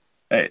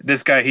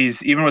this guy,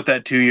 he's even with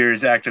that 2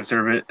 years active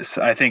service,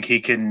 I think he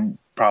can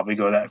probably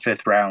go that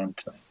 5th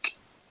round.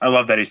 I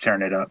love that he's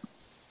tearing it up.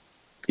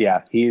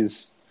 Yeah,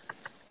 he's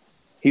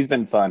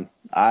been fun.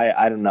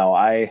 I don't know.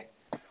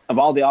 Of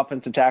all the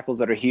offensive tackles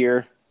that are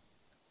here,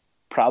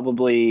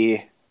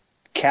 probably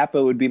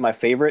Kappa would be my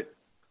favorite,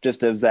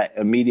 just as that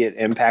immediate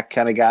impact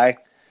kind of guy.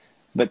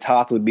 But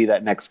Toth would be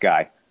that next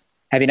guy.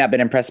 Have you not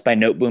been impressed by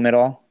Noteboom at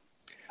all?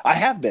 I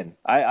have been.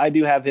 I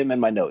do have him in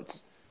my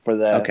notes for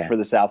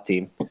the South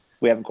team.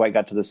 We haven't quite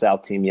got to the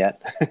South team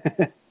yet.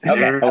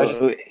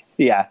 Okay.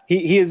 Yeah,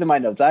 he is in my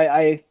notes.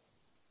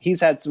 He's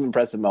had some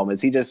impressive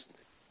moments. He just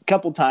a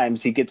couple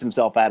times he gets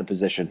himself out of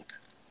position.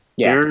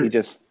 Yeah,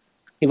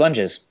 he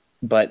lunges,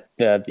 but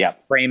the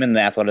frame and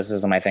the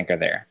athleticism I think are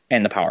there,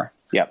 and the power.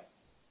 Yep.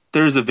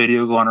 There's a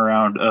video going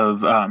around of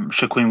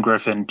Shaquem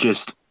Griffin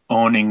just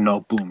owning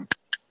Noteboom,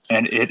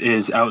 and it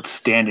is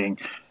outstanding.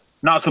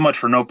 Not so much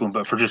for Noteboom,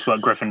 but for just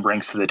what Griffin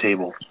brings to the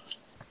table.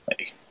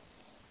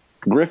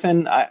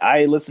 Griffin,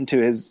 I listened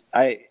to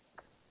I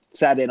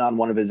sat in on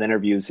one of his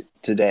interviews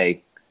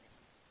today,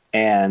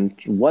 and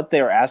what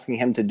they're asking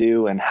him to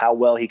do and how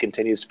well he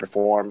continues to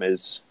perform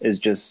is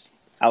just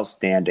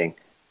outstanding.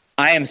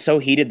 I am so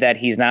heated that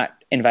he's not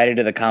invited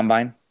to the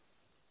combine.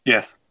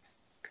 Yes.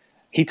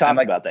 He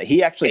talked about that.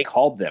 He actually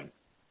called them.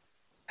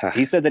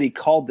 He said that he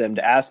called them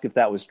to ask if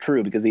that was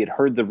true because he had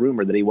heard the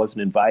rumor that he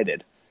wasn't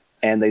invited.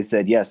 And they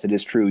said, yes, it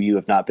is true. You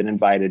have not been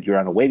invited. You're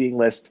on a waiting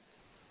list.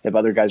 If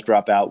other guys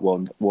drop out,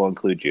 we'll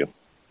include you.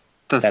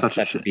 That's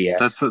such a BS.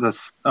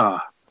 That's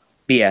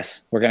BS.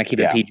 We're going to keep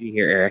it PG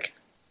here, Eric.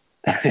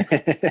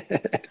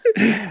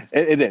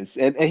 It is.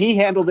 And he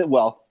handled it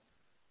well.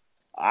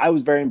 I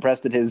was very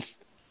impressed at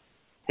his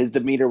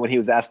demeanor when he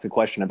was asked the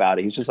question about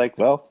it. He's just like,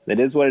 well, it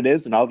is what it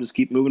is, and I'll just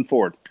keep moving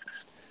forward.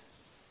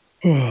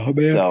 Oh,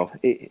 man. So,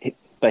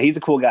 but he's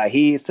a cool guy.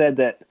 He said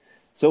that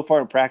so far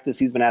in practice,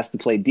 he's been asked to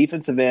play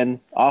defensive end,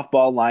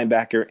 off-ball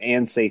linebacker,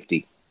 and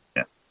safety.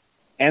 Yeah.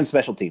 And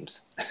special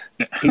teams.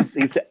 Yeah.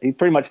 He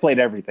pretty much played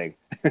everything.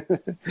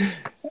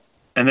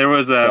 And there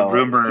was a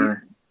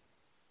rumor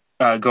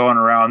going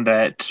around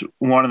that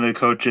one of the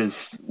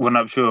coaches went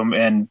up to him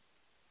and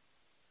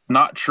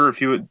not sure if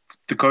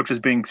the coach was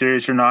being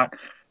serious or not,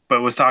 but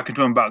was talking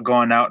to him about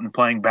going out and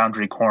playing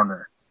boundary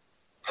corner.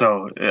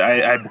 So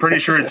I'm pretty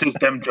sure it's just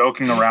them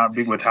joking around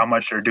with how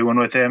much they're doing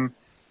with him.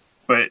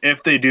 But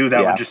if they do,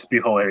 that would just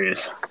be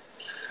hilarious.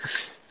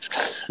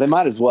 They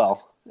might as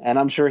well. And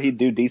I'm sure he'd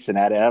do decent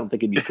at it. I don't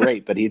think it'd be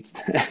great, but he's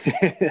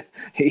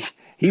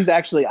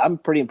actually, I'm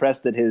pretty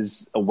impressed at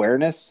his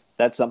awareness.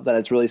 That's something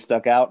that's really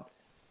stuck out.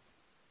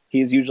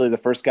 He's usually the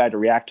first guy to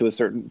react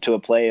to a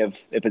play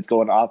if it's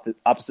going off the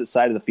opposite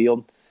side of the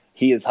field.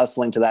 he is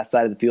hustling to that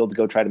side of the field to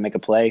go try to make a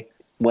play.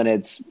 When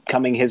it's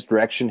coming his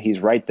direction, he's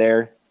right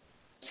there.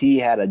 He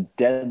had a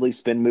deadly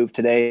spin move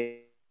today,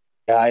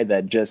 guy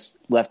that just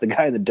left the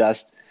guy in the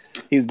dust.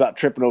 He was about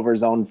tripping over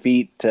his own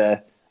feet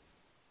to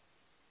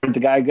let the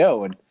guy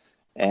go.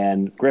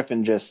 And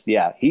Griffin just,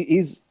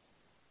 he's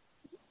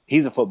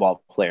a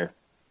football player.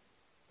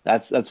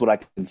 That's what I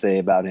can say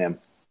about him.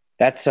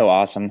 That's so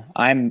awesome.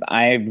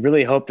 I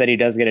really hope that he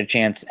does get a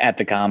chance at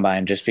the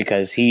combine, just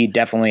because he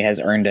definitely has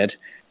earned it.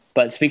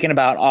 But speaking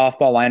about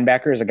off-ball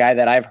linebackers, a guy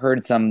that I've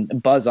heard some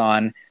buzz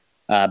on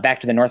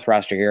back to the North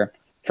roster here,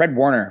 Fred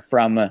Warner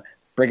from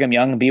Brigham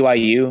Young,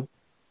 BYU.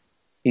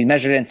 He's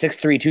measured in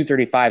 6'3",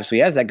 235, so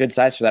he has that good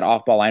size for that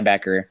off-ball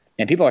linebacker.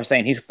 And people are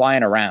saying he's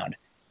flying around.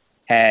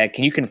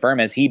 Can you confirm,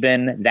 has he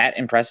been that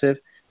impressive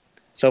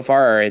so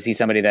far, or is he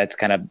somebody that's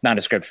kind of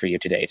nondescript for you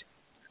to date?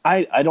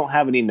 I don't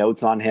have any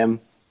notes on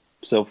him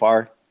so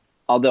far,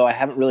 although I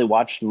haven't really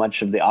watched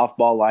much of the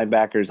off-ball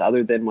linebackers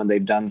other than when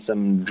they've done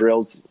some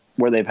drills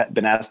where they've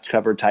been asked to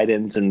cover tight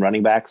ends and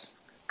running backs.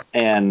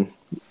 And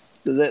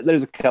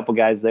there's a couple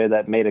guys there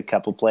that made a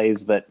couple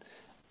plays, but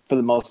for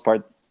the most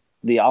part,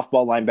 the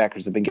off-ball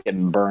linebackers have been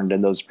getting burned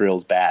in those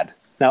drills bad.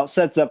 Now it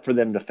sets up for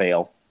them to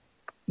fail.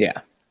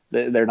 Yeah.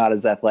 They're not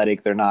as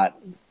athletic. They're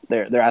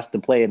asked to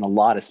play in a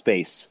lot of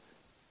space.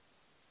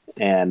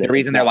 And the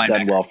reason it's they're not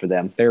done well for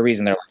them. The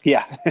reason they're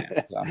yeah.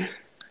 So.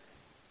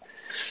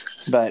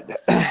 But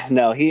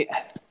no,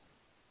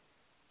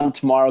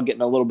 tomorrow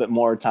getting a little bit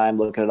more time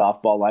looking at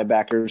off-ball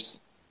linebackers.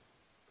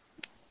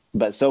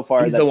 But so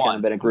far, that's kind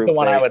of been a group.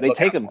 They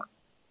take them.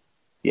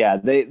 Yeah,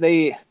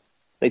 they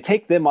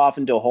take them off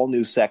into a whole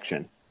new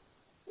section.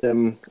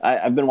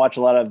 I've been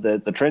watching a lot of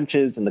the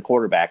trenches and the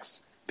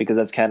quarterbacks, because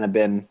that's kind of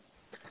been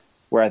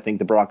where I think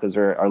the Broncos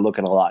are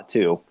looking a lot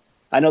too.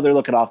 I know they're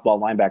looking off-ball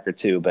linebacker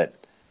too, but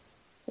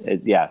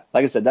like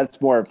I said, that's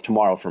more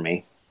tomorrow for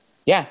me.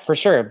 Yeah, for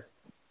sure.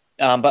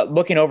 But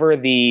looking over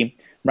the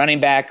running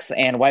backs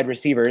and wide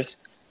receivers,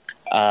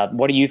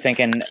 what are you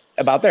thinking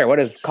about there? What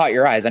has caught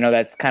your eyes? I know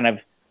that's kind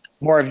of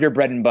more of your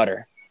bread and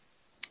butter.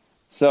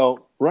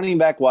 So running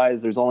back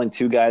wise, there's only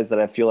two guys that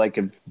I feel like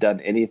have done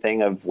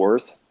anything of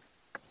worth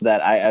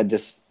that I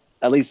just,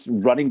 at least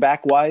running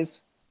back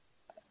wise,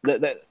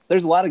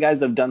 there's a lot of guys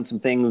that have done some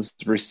things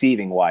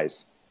receiving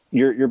wise.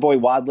 Your boy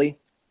Wadley,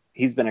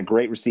 he's been a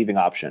great receiving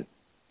option.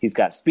 He's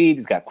got speed.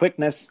 He's got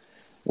quickness.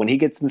 When he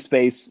gets in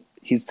space,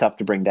 he's tough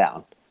to bring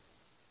down.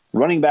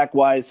 Running back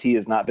wise, he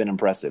has not been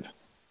impressive.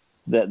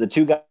 The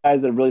two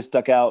guys that have really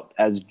stuck out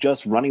as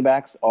just running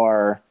backs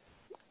are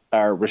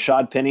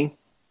Rashad Penny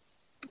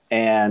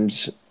and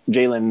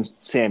Jalen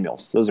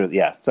Samuels. Those are,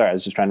 sorry, I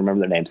was just trying to remember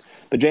their names.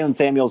 But Jalen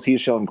Samuels,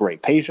 he's shown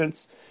great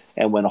patience.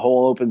 And when a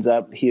hole opens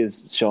up, he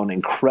has shown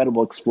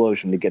incredible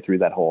explosion to get through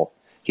that hole.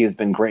 He has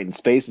been great in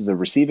space as a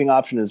receiving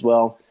option as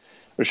well.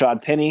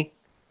 Rashad Penny,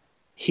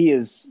 he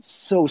is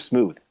so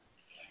smooth.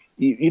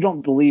 You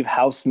don't believe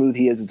how smooth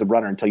he is as a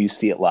runner until you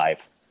see it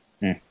live.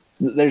 Mm.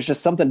 There's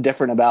just something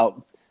different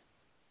about,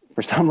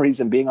 for some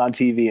reason, being on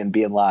TV and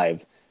being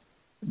live.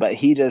 But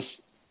he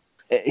just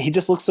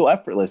looks so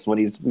effortless when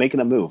he's making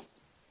a move.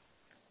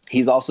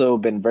 He's also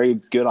been very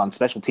good on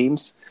special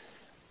teams.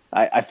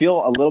 I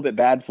feel a little bit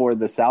bad for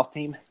the South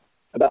team.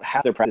 About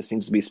half their practice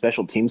seems to be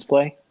special teams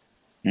play.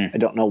 I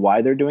don't know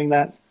why they're doing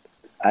that.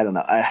 I don't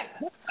know. I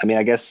mean,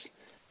 I guess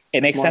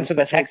it makes sense with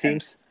the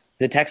Texans. Teams.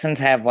 The Texans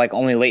have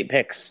only late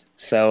picks,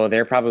 so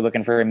they're probably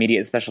looking for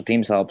immediate special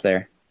teams help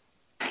there.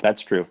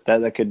 That's true.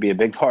 That could be a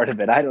big part of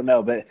it. I don't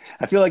know, but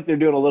I feel like they're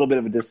doing a little bit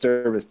of a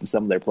disservice to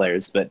some of their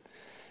players. But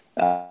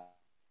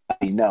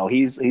no,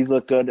 he's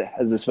looked good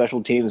as a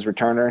special teams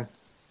returner.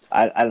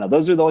 I don't know.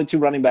 Those are the only two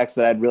running backs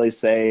that I'd really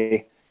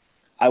say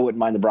I wouldn't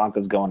mind the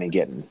Broncos going and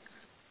getting.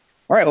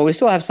 All right, well, we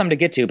still have some to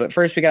get to, but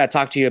first we got to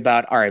talk to you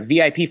about our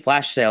VIP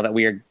flash sale that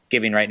we are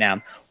giving right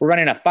now. We're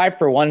running a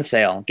 5-for-1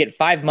 sale. Get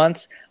 5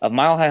 months of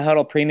Mile High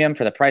Huddle Premium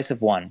for the price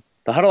of one.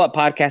 The Huddle Up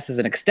podcast is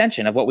an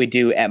extension of what we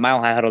do at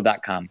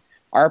milehighhuddle.com.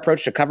 Our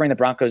approach to covering the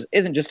Broncos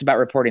isn't just about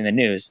reporting the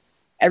news.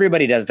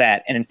 Everybody does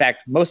that, and in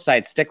fact, most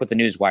sites stick with the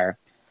newswire.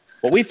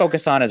 What we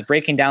focus on is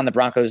breaking down the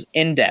Broncos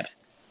in depth,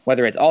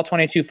 whether it's all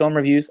 22 film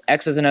reviews,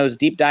 X's and O's,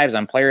 deep dives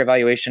on player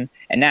evaluation,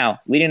 and now,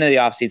 leading into the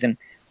offseason,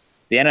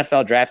 the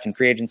NFL draft and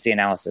free agency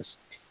analysis.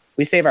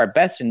 We save our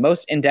best and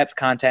most in-depth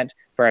content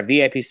for our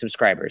VIP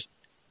subscribers,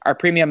 our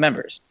premium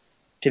members.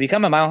 To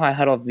become a Mile High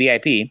Huddle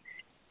VIP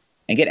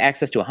and get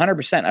access to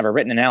 100% of our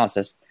written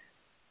analysis,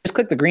 just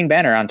click the green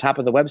banner on top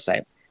of the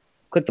website.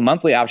 Click the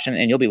monthly option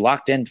and you'll be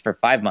locked in for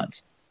 5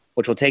 months,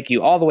 which will take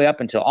you all the way up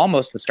until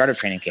almost the start of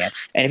training camp.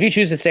 And if you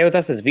choose to stay with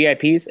us as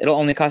VIPs, it'll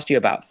only cost you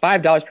about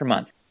 $5 per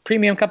month.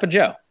 Premium Cup of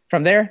Joe.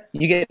 From there,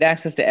 you get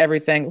access to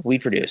everything we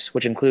produce,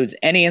 which includes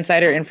any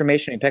insider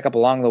information we pick up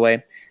along the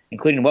way,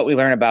 including what we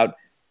learn about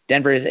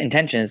Denver's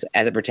intentions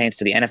as it pertains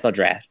to the NFL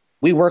draft.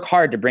 We work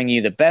hard to bring you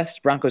the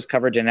best Broncos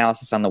coverage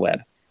analysis on the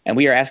web, and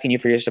we are asking you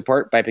for your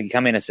support by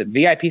becoming a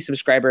VIP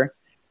subscriber,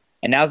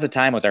 and now's the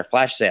time with our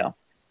flash sale.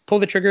 Pull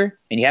the trigger,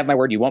 and you have my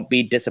word, you won't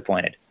be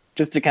disappointed.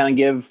 Just to kind of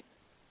give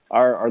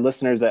our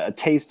listeners a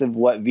taste of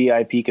what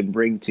VIP can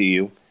bring to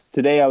you,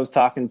 today I was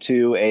talking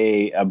to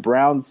a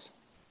Browns,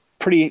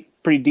 pretty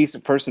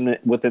decent person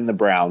within the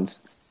Browns,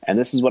 and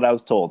this is what I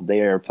was told.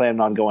 They are planning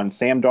on going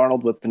Sam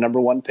Darnold with the number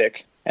 1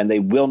 pick, and they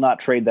will not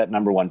trade that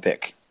number 1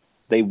 pick.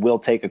 They will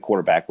take a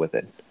quarterback with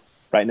it.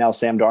 Right now,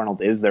 Sam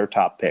Darnold is their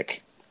top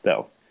pick,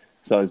 though.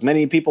 So as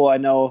many people I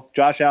know,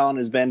 Josh Allen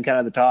has been kind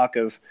of the talk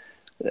of,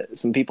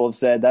 some people have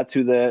said that's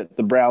who the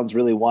Browns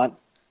really want.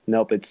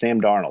 Nope, it's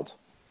Sam Darnold.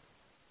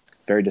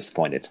 Very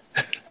disappointed.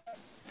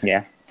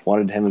 Yeah.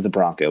 Wanted him as a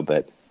Bronco,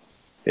 but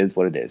it is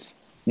what it is.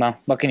 Well,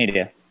 what can you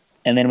do?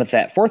 And then with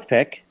that 4th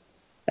pick,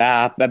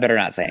 I better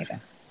not say anything.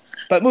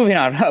 But moving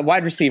on,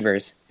 wide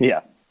receivers.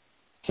 Yeah.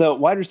 So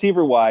wide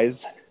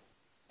receiver-wise,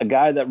 a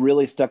guy that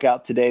really stuck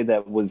out today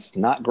that was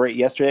not great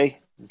yesterday,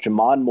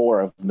 Jamon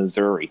Moore of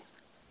Missouri.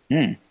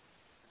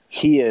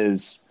 He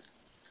is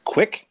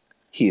quick.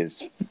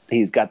 He's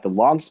got the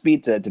long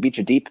speed to beat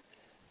you deep.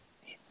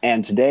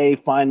 And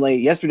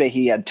yesterday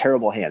he had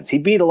terrible hands. He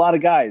beat a lot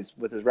of guys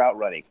with his route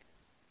running.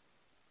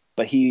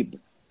 But he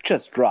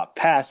just dropped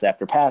pass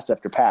after pass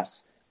after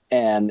pass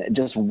and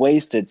just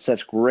wasted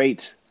such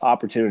great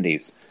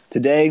opportunities.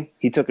 Today,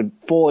 he took a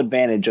full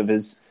advantage of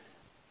his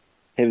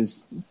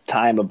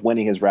time of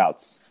winning his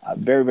routes. A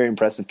very, very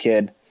impressive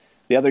kid.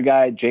 The other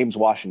guy, James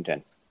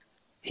Washington,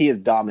 he has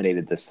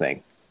dominated this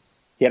thing.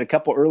 He had a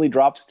couple early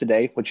drops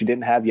today, which he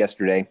didn't have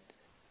yesterday.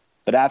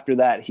 But after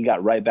that, he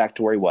got right back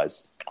to where he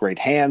was. Great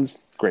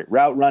hands, great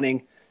route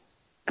running,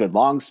 good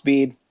long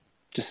speed.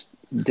 Just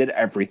did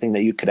everything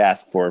that you could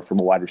ask for from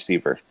a wide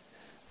receiver.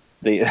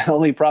 The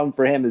only problem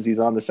for him is he's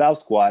on the South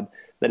squad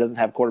that doesn't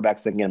have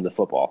quarterbacks that can get him the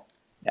football.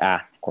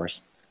 Of course.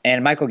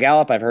 And Michael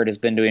Gallup, I've heard, has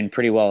been doing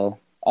pretty well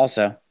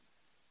also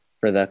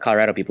for the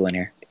Colorado people in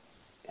here.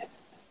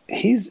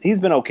 He's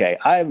been okay.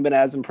 I haven't been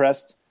as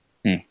impressed.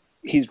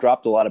 He's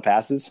dropped a lot of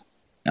passes.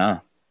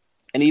 Oh.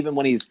 And even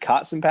when he's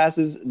caught some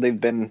passes, they've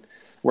been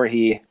where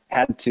he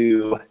had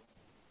to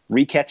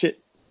recatch it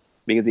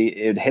because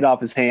it hit off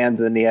his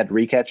hands and he had to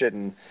recatch it.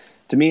 And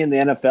to me, in the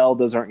NFL,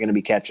 those aren't going to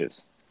be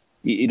catches.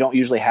 You don't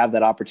usually have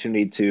that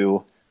opportunity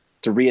to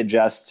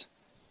readjust.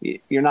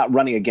 You're not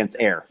running against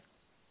air.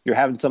 You're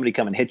having somebody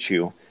come and hit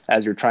you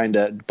as you're trying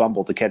to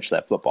bumble to catch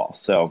that football.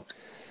 So,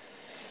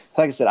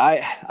 like I said,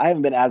 I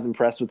haven't been as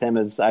impressed with him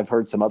as I've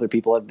heard some other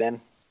people have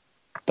been.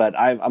 But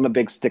I'm a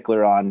big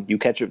stickler on you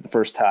catch it the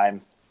first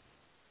time,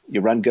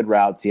 you run good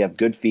routes, you have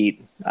good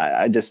feet.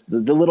 I just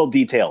the little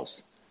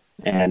details,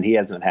 and he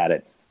hasn't had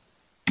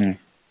it.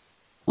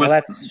 Well,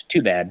 that's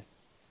too bad.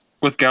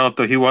 With Gallup,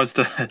 though, he was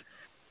I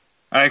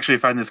actually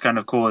find this kind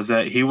of cool, is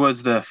that he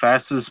was the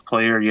fastest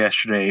player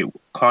yesterday,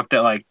 clocked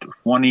at like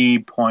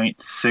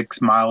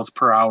 20.6 miles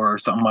per hour or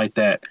something like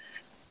that.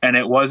 And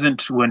it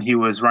wasn't when he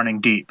was running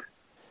deep.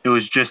 It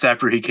was just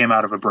after he came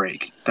out of a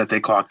break that they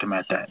clocked him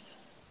at that.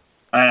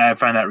 I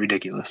find that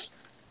ridiculous.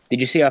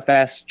 Did you see how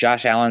fast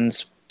Josh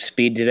Allen's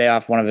speed today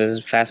off one of his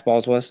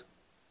fastballs was?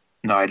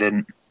 No, I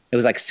didn't. It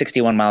was like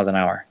 61 miles an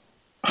hour.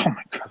 Oh,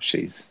 my God.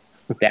 Jeez.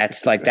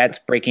 That's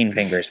breaking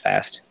fingers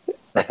fast.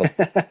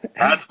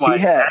 That's why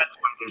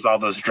there's all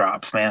those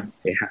drops, man.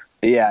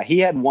 Yeah, he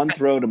had one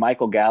throw to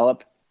Michael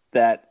Gallup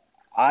that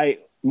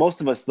most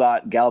of us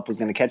thought Gallup was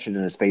going to catch it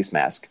in his face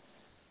mask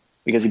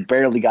because he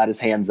barely got his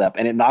hands up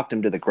and it knocked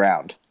him to the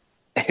ground.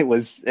 It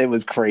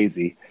was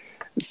crazy.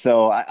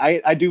 So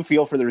I do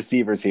feel for the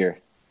receivers here.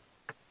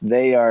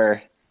 They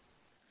are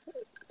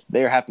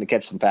having to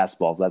catch some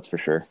fastballs, that's for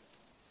sure.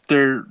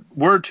 There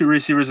were 2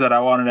 receivers that I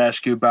wanted to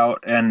ask you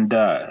about, and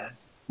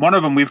one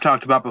of them we've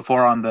talked about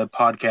before on the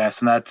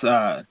podcast, and that's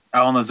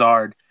Allen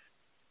Lazard,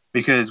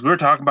 because we were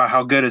talking about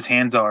how good his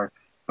hands are,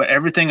 but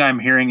everything I'm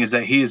hearing is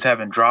that he is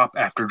having drop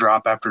after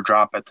drop after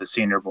drop at the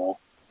Senior Bowl.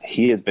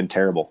 He has been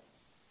terrible.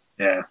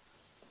 Yeah.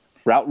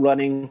 Route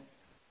running,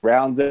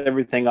 rounds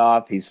everything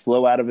off. He's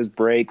slow out of his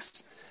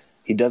breaks.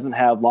 He doesn't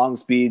have long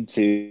speed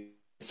to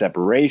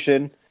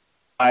separation.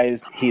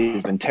 He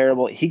has been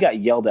terrible. He got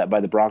yelled at by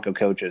the Bronco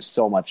coaches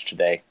so much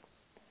today.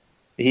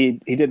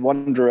 He did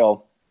one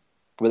drill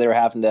where they were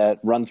having to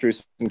run through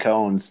some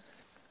cones,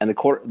 and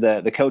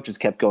the coaches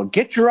kept going,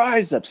 "Get your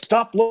eyes up,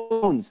 stop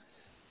loans."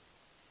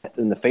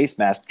 And the face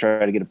mask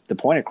tried to get the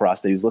point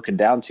across that he was looking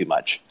down too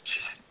much.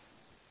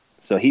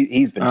 So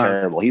he's been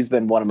terrible. He's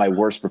been one of my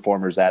worst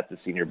performers at the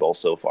Senior Bowl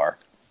so far.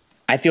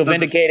 I feel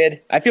vindicated.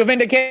 I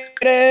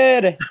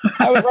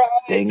was right.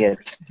 Dang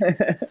it.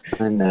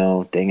 I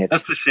know. Dang it.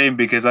 That's a shame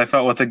because I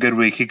felt with a good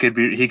week he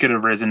could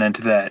have risen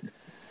into that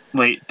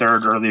late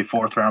 3rd, early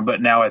 4th round,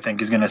 but now I think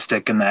he's going to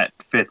stick in that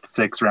 5th,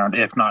 6th round,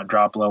 if not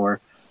drop lower.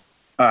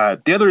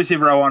 The other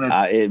receiver I wanted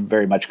it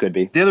very much could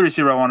be. The other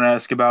receiver I want to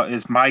ask about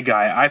is my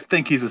guy. I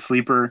think he's a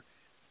sleeper.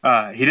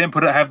 He didn't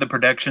have the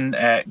production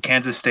at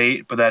Kansas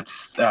State, but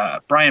that's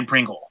Brian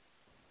Pringle.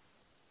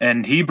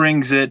 And he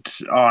brings it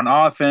on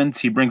offense.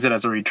 He brings it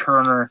as a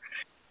returner.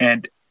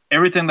 And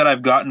everything that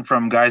I've gotten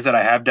from guys that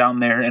I have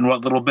down there and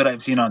what little bit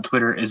I've seen on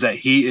Twitter is that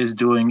he is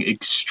doing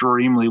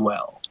extremely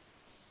well.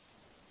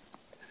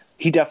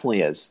 He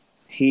definitely is.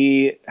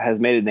 He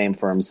has made a name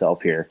for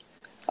himself here.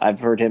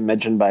 I've heard him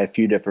mentioned by a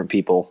few different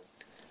people.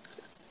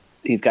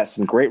 He's got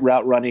some great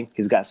route running.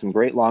 He's got some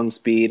great long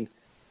speed.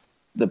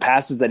 The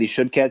passes that he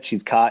should catch,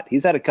 he's caught.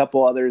 He's had a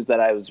couple others that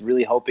I was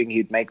really hoping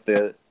he'd make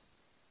the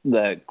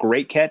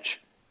great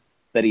catch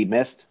that he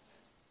missed.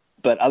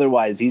 But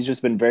otherwise, he's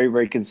just been very,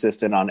 very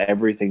consistent on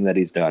everything that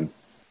he's done.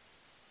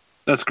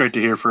 That's great to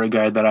hear for a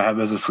guy that I have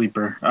as a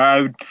sleeper.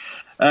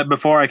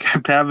 Before I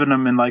kept having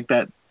him in like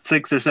that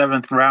 6th or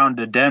 7th round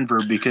to Denver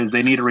because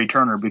they need a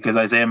returner because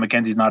Isaiah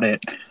McKenzie's not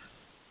it.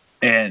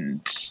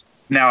 And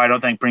now I don't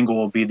think Pringle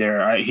will be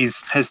there.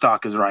 His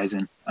stock is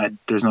rising.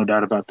 There's no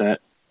doubt about that.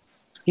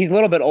 He's a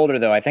little bit older,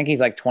 though. I think he's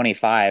like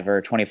 25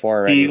 or 24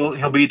 already.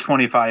 He'll be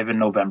 25 in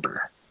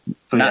November.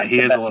 So, yeah, he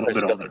is a little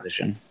bit older.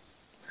 Position.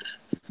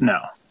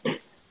 No.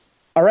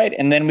 All right,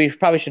 and then we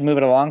probably should move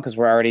it along because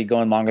we're already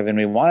going longer than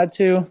we wanted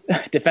to.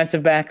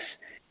 Defensive backs.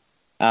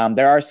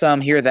 There are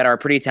some here that are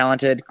pretty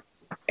talented.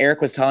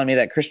 Eric was telling me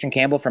that Christian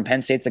Campbell from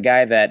Penn State's a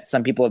guy that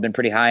some people have been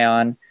pretty high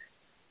on.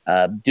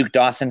 Duke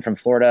Dawson from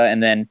Florida.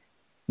 And then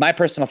my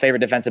personal favorite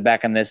defensive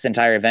back on this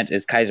entire event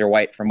is Kaiser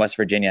White from West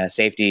Virginia,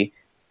 safety.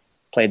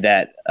 Played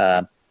that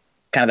kind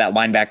of that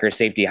linebacker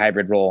safety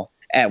hybrid role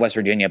at West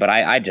Virginia, but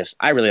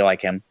I really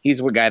like him.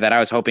 He's a guy that I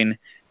was hoping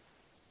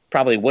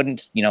probably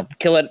wouldn't,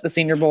 kill it at the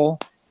Senior Bowl,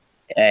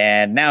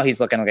 and now he's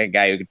looking like a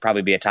guy who could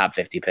probably be a top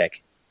 50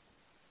 pick.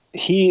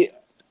 He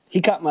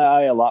caught my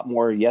eye a lot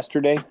more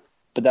yesterday,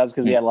 but that was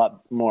because he had a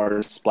lot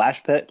more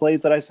splash pit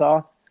plays that I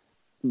saw.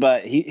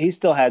 But he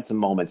still had some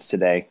moments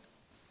today.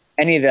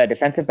 Any of the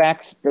defensive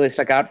backs really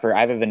stuck out for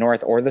either the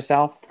North or the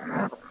South?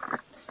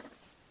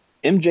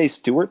 MJ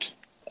Stewart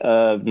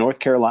of North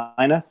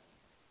Carolina.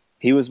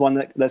 He was one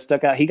that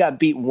stuck out. He got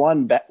beat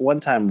one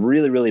time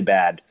really, really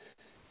bad.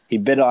 He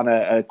bit on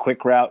a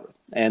quick route,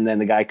 and then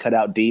the guy cut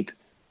out deep.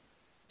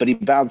 But he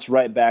bounced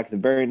right back the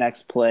very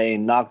next play,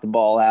 knocked the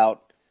ball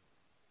out,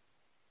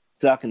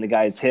 stuck in the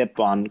guy's hip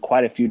on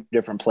quite a few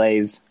different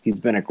plays. He's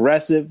been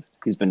aggressive.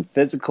 He's been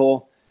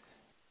physical.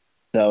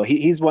 So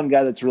he's one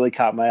guy that's really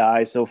caught my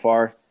eye so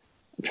far.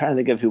 I'm trying to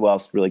think of who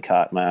else really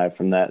caught my eye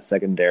from that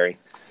secondary.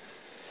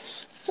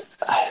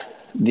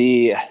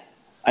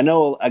 I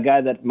know a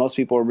guy that most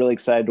people were really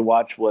excited to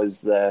watch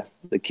was the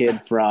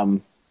kid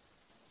from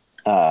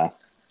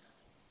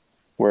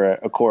where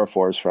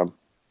Okorafor is from.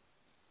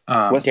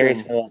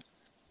 Darius Phillips.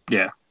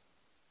 Yeah.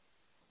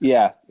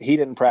 Yeah, he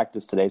didn't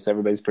practice today, so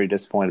everybody's pretty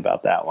disappointed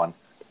about that one.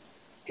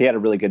 He had a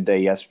really good day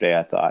yesterday,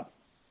 I thought.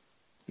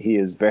 He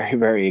is very,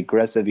 very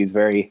aggressive. He's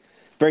very,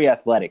 very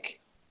athletic.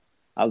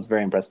 I was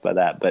very impressed by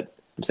that, but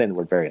I'm saying the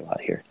word very a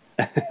lot here.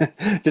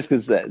 Just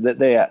because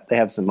they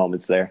have some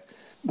moments there.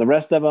 The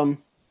rest of them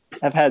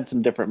have had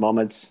some different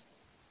moments.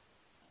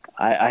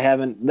 I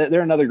haven't.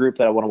 They're another group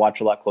that I want to watch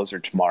a lot closer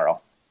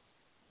tomorrow.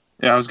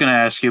 Yeah, I was going to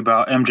ask you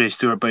about MJ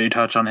Stewart, but you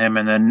touched on him,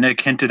 and then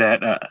Nick hinted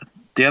at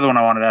the other one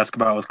I wanted to ask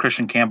about was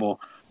Christian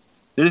Campbell.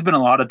 There's been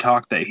a lot of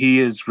talk that he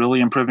is really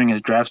improving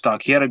his draft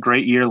stock. He had a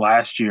great year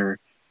last year,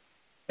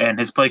 and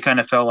his play kind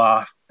of fell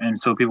off, and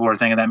so people were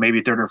thinking that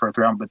maybe 3rd or 4th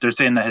round, but they're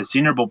saying that his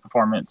Senior Bowl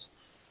performance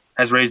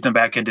has raised him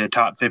back into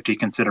top 50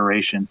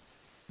 consideration.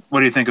 What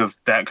do you think of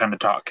that kind of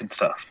talk and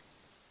stuff?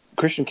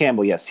 Christian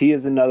Campbell, yes. He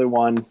is another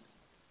one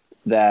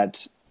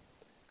that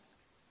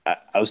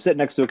I was sitting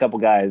next to a couple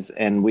guys,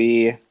 and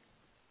we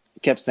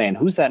kept saying,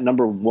 who's that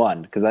number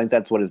 1? Because I think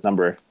that's what his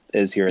number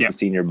is here at the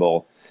Senior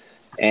Bowl.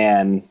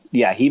 And,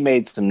 yeah, he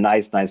made some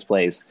nice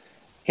plays.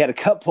 He had a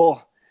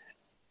couple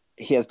 –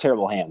 he has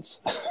terrible hands.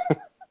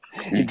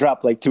 He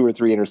dropped like 2 or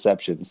 3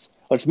 interceptions,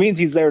 which means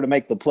he's there to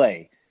make the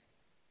play,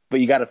 but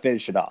you got to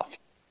finish it off.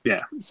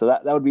 Yeah. So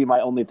that would be my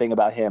only thing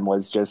about him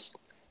was just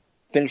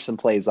finish some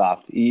plays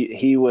off.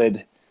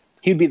 He'd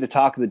be the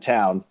talk of the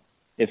town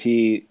if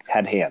he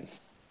had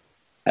hands.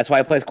 That's why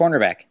he plays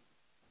cornerback.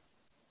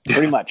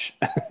 Pretty much.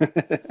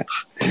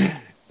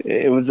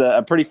 It was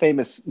a pretty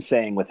famous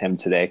saying with him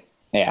today.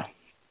 Yeah.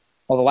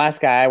 Well, the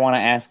last guy I want to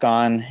ask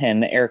on,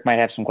 and Eric might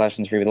have some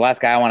questions for you, but the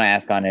last guy I want to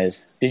ask on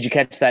is, did you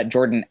catch that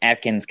Jordan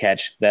Atkins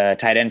catch, the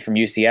tight end from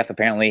UCF?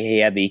 Apparently he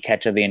had the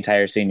catch of the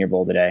entire Senior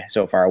Bowl today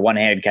so far, a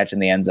one-handed catch in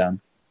the end zone.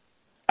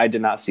 I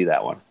did not see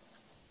that one.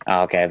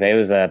 Oh, okay. It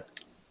was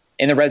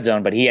in the red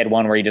zone, but he had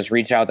one where he just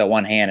reached out with that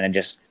one hand and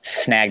just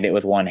snagged it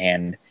with one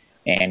hand.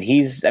 And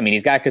he's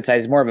got good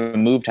size. He's more of a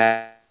move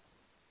tight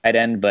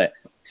end, but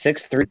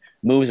 6'3",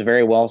 moves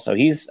very well. So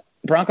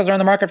Broncos are on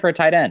the market for a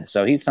tight end.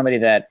 So he's somebody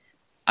that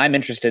I'm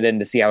interested in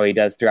to see how he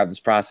does throughout this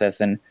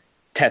process and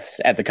tests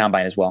at the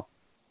combine as well.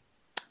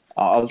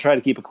 I'll try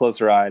to keep a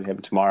closer eye on him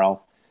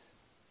tomorrow.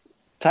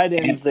 Tight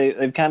ends,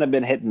 they've kind of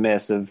been hit and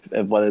miss of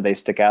whether they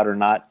stick out or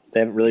not.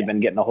 They haven't really been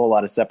getting a whole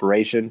lot of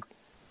separation.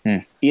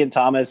 Ian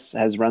Thomas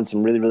has run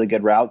some really, really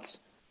good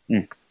routes.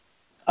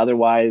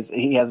 Otherwise,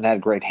 he hasn't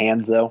had great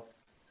hands, though.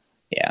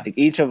 Yeah. Like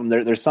each of them,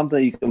 there's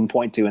something you can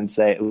point to and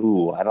say,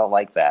 ooh, I don't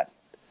like that.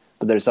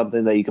 But there's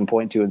something that you can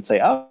point to and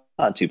say, oh,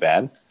 not too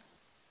bad.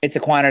 It's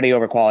a quantity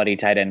over quality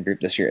tight end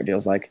group this year, it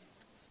feels like.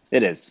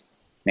 It is.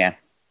 Yeah.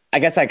 I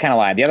guess I kind of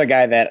lied. The other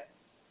guy that,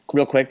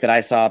 real quick, that I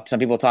saw some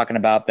people talking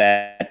about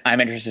that I'm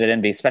interested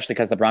in, especially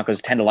because the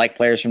Broncos tend to like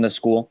players from the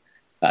school,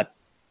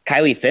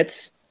 Kylie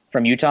Fitz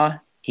from Utah.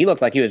 he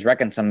looked like he was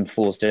wrecking some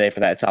fools today for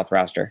that South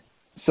roster.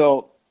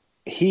 So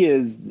he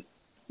is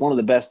one of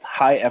the best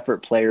high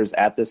effort players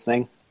at this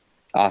thing.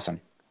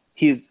 Awesome.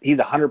 He's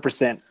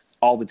 100%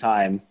 all the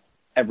time,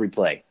 every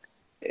play.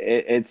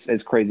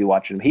 It's crazy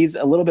watching him. He's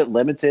a little bit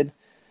limited.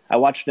 I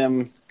watched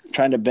him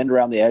trying to bend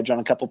around the edge on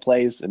a couple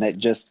plays, and it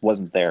just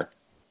wasn't there.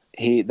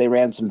 They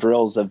ran some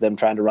drills of them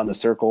trying to run the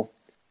circle.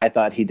 I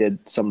thought he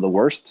did some of the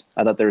worst.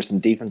 I thought there were some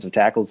defensive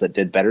tackles that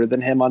did better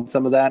than him on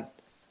some of that.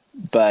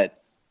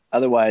 But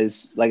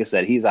otherwise, like I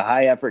said, he's a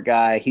high effort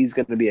guy. He's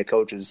going to be a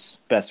coach's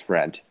best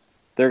friend.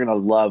 They're going to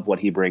love what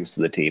he brings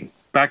to the team.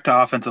 Back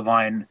to offensive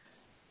line.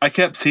 I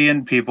kept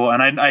seeing people,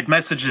 and I'd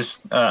messaged this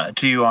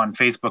to you on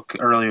Facebook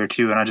earlier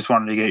too, and I just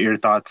wanted to get your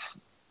thoughts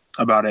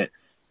about it.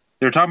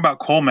 They were talking about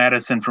Cole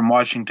Madison from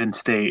Washington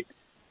State,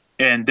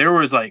 and there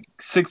was like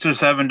 6 or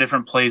 7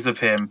 different plays of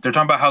him. They're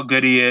talking about how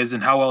good he is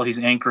and how well he's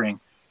anchoring.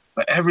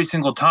 But every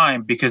single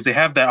time, because they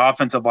have that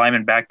offensive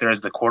lineman back there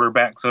as the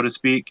quarterback, so to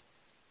speak,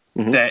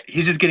 that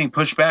he's just getting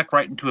pushed back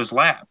right into his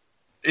lap.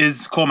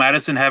 Is Cole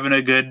Madison having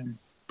a good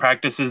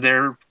practices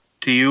there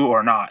to you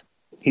or not?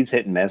 He's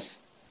hit and miss.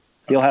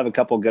 He'll have a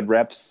couple good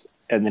reps,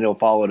 and then he'll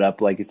follow it up,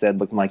 like you said,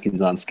 looking like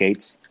he's on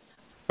skates.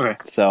 Okay.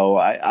 So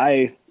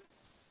I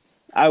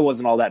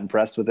wasn't all that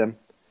impressed with him.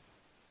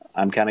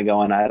 I'm kind of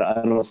going, I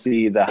don't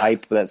see the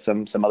hype that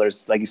some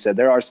others, like you said,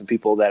 there are some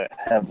people that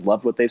have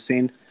loved what they've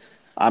seen.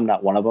 I'm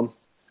not one of them.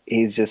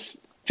 He's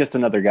just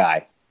another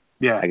guy.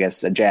 Yeah. I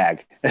guess a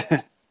jag.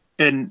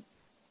 And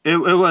it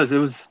was,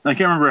 I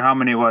can't remember how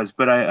many it was,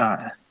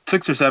 but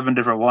 6 or 7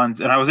 different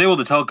ones. And I was able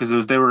to tell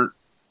because they were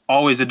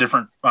always a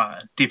different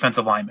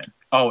defensive lineman,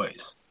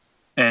 always.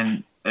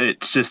 And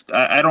it's just,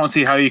 I don't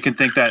see how you can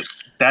think that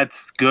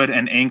that's good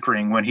and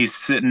anchoring when he's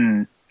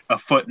sitting a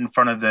foot in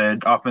front of the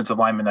offensive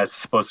lineman that's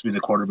supposed to be the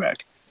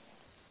quarterback.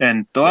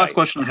 And the last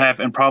question I have,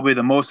 and probably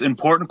the most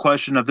important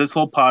question of this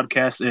whole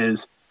podcast,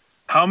 is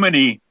how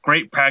many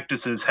great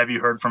practices have you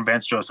heard from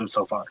Vance Joseph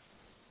so far?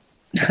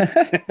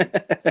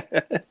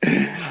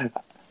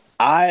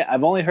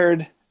 I've only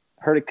heard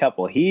a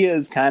couple. He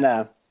is kind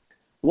of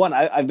one.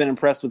 I've been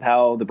impressed with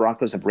how the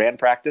Broncos have ran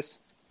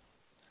practice.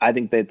 I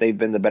think that they've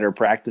been the better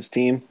practice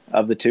team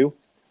of the two.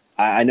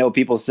 I know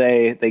people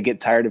say they get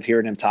tired of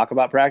hearing him talk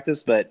about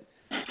practice, but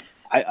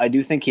I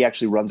do think he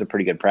actually runs a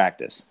pretty good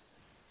practice.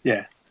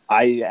 Yeah.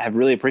 I have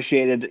really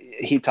appreciated,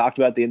 he talked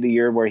about at the end of the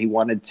year where he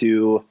wanted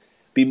to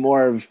be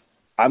more of,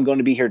 I'm going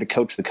to be here to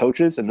coach the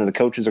coaches, and then the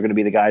coaches are going to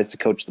be the guys to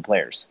coach the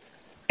players.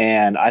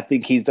 And I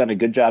think he's done a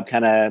good job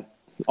kind of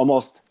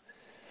almost,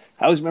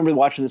 I always remember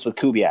watching this with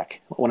Kubiak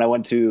when I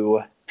went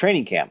to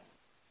training camp.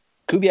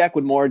 Kubiak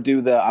would more do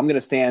I'm going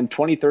to stand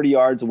 20, 30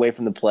 yards away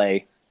from the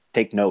play,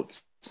 take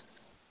notes,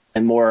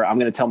 and more, I'm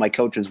going to tell my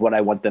coaches what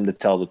I want them to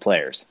tell the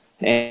players.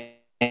 And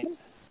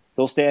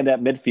they'll stand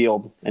at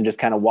midfield and just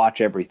kind of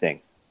watch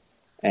everything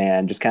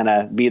and just kind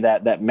of be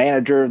that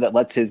manager that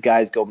lets his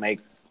guys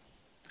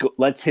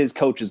lets his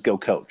coaches go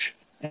coach.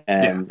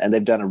 And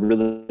they've done a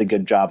really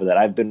good job of that.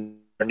 I've been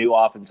our new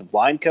offensive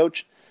line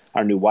coach,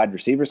 our new wide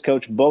receivers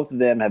coach. Both of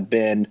them have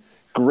been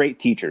great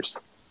teachers.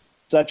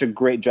 Such a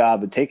great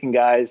job of taking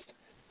guys,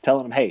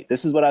 telling them, hey,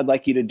 this is what I'd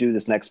like you to do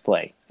this next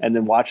play. And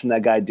then watching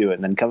that guy do it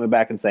and then coming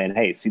back and saying,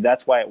 hey, see,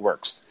 that's why it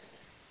works.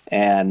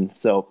 And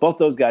so both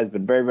those guys have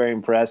been very, very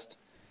impressed.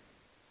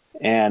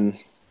 And,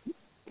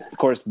 of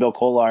course, Bill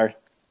Kollar,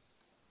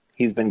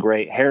 he's been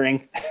great.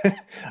 Herring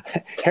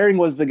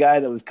was the guy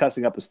that was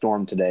cussing up a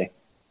storm today.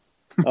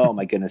 Oh,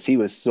 my goodness. He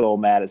was so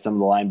mad at some of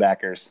the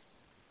linebackers.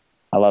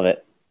 I love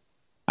it.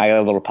 I got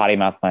a little potty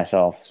mouth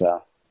myself,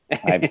 so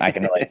I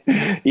can relate.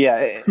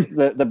 Yeah,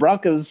 the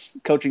Broncos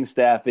coaching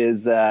staff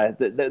is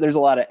there's a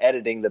lot of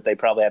editing that they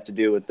probably have to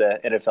do with the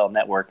NFL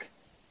Network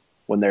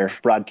when they're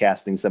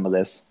broadcasting some of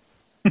this.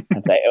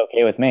 That's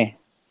okay with me.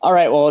 All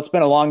right, well, it's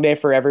been a long day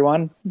for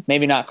everyone.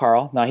 Maybe not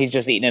Carl. No, he's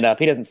just eating it up.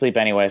 He doesn't sleep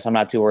anyway, so I'm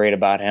not too worried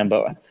about him.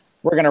 But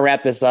we're going to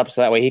wrap this up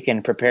so that way he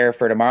can prepare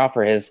for tomorrow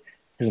for his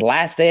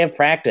last day of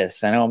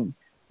practice. I know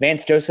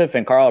Vance Joseph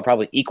and Carl are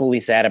probably equally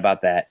sad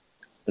about that.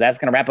 But that's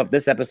going to wrap up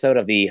this episode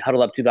of the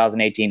Huddle Up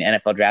 2018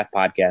 NFL Draft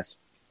Podcast.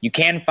 You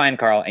can find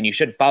Carl, and you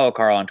should follow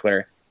Carl on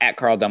Twitter, at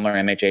Carl Dummler,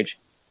 MHH,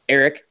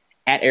 Eric,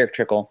 at Eric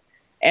Trickle,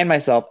 and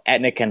myself,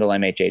 at Nick Kendall,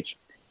 MHH.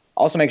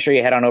 Also, make sure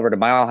you head on over to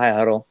Mile High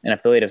Huddle, an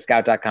affiliate of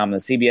Scout.com, the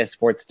CBS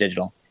Sports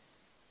Digital.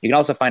 You can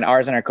also find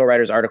ours and our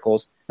co-writers'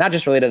 articles, not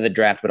just related to the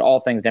draft, but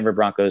all things Denver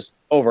Broncos,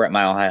 over at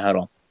Mile High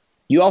Huddle.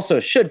 You also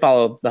should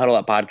follow the Huddle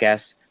Up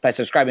Podcast by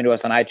subscribing to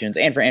us on iTunes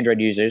and for Android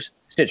users,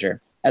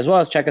 Stitcher, as well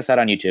as check us out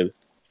on YouTube.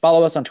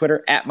 Follow us on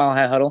Twitter, at Mile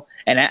High Huddle,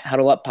 and at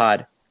Huddle Up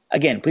Pod.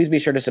 Again, please be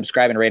sure to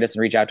subscribe and rate us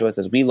and reach out to us,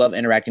 as we love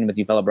interacting with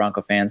you fellow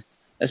Bronco fans,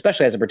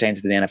 especially as it pertains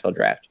to the NFL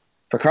Draft.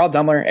 For Carl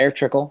Dummler, Eric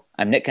Trickle,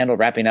 I'm Nick Kendall,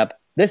 wrapping up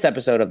this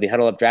episode of the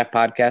Huddle Up Draft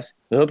Podcast.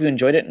 We hope you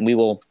enjoyed it, and we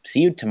will see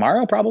you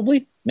tomorrow,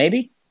 probably.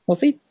 Maybe. We'll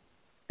see.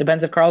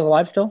 Depends if Carl's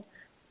alive still.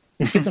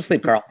 Get some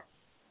sleep, Carl.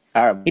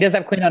 He does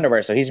have clean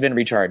underwear, so he's been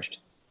recharged.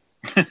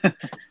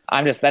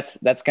 I'm just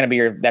that's gonna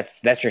be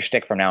that's your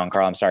shtick from now on,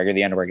 Carl. I'm sorry, you're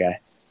the underwear guy.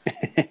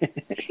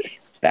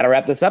 That'll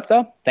wrap this up,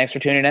 though. Thanks for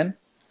tuning in.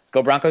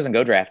 Go Broncos and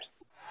go Draft.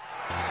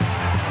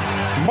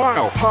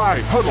 Mile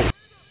High Huddle.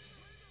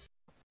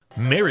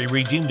 Mary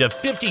redeemed a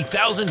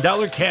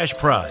 $50,000 cash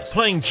prize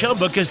playing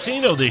Chumba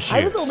Casino this year.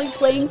 I was only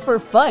playing for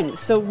fun,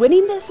 so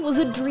winning this was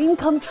a dream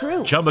come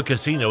true. Chumba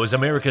Casino is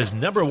America's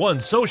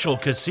 #1 social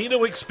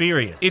casino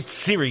experience. It's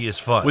serious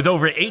fun. With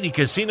over 80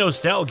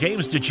 casino-style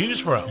games to choose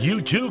from,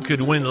 you too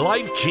could win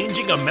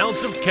life-changing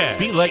amounts of cash.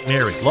 Be like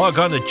Mary. Log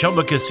on to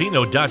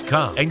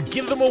ChumbaCasino.com and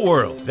give them a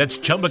whirl. That's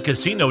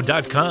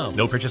ChumbaCasino.com.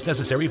 No purchase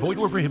necessary. Void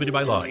or prohibited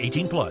by law.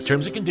 18+.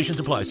 Terms and conditions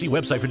apply. See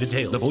website for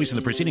details. The voice in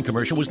the preceding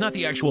commercial was not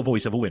the actual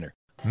voice of a winner.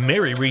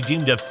 Mary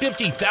redeemed a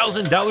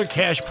 $50,000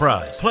 cash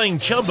prize playing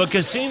Chumba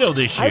Casino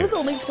this year. I was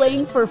only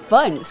playing for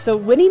fun, so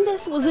winning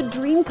this was a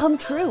dream come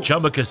true.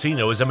 Chumba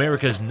Casino is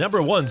America's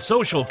 #1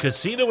 social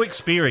casino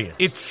experience.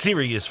 It's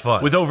serious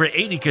fun. With over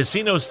 80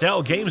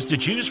 casino-style games to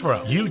choose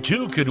from, you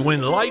too could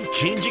win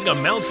life-changing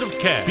amounts of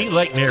cash. Be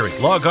like Mary.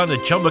 Log on to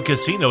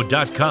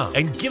ChumbaCasino.com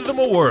and give them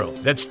a whirl.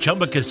 That's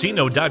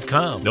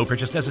ChumbaCasino.com. No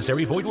purchase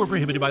necessary. Void or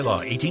prohibited by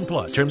law.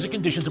 18+. Terms and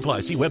conditions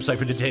apply. See website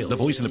for details. The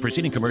voice in the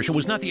preceding commercial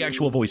was not the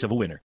actual voice of a winner.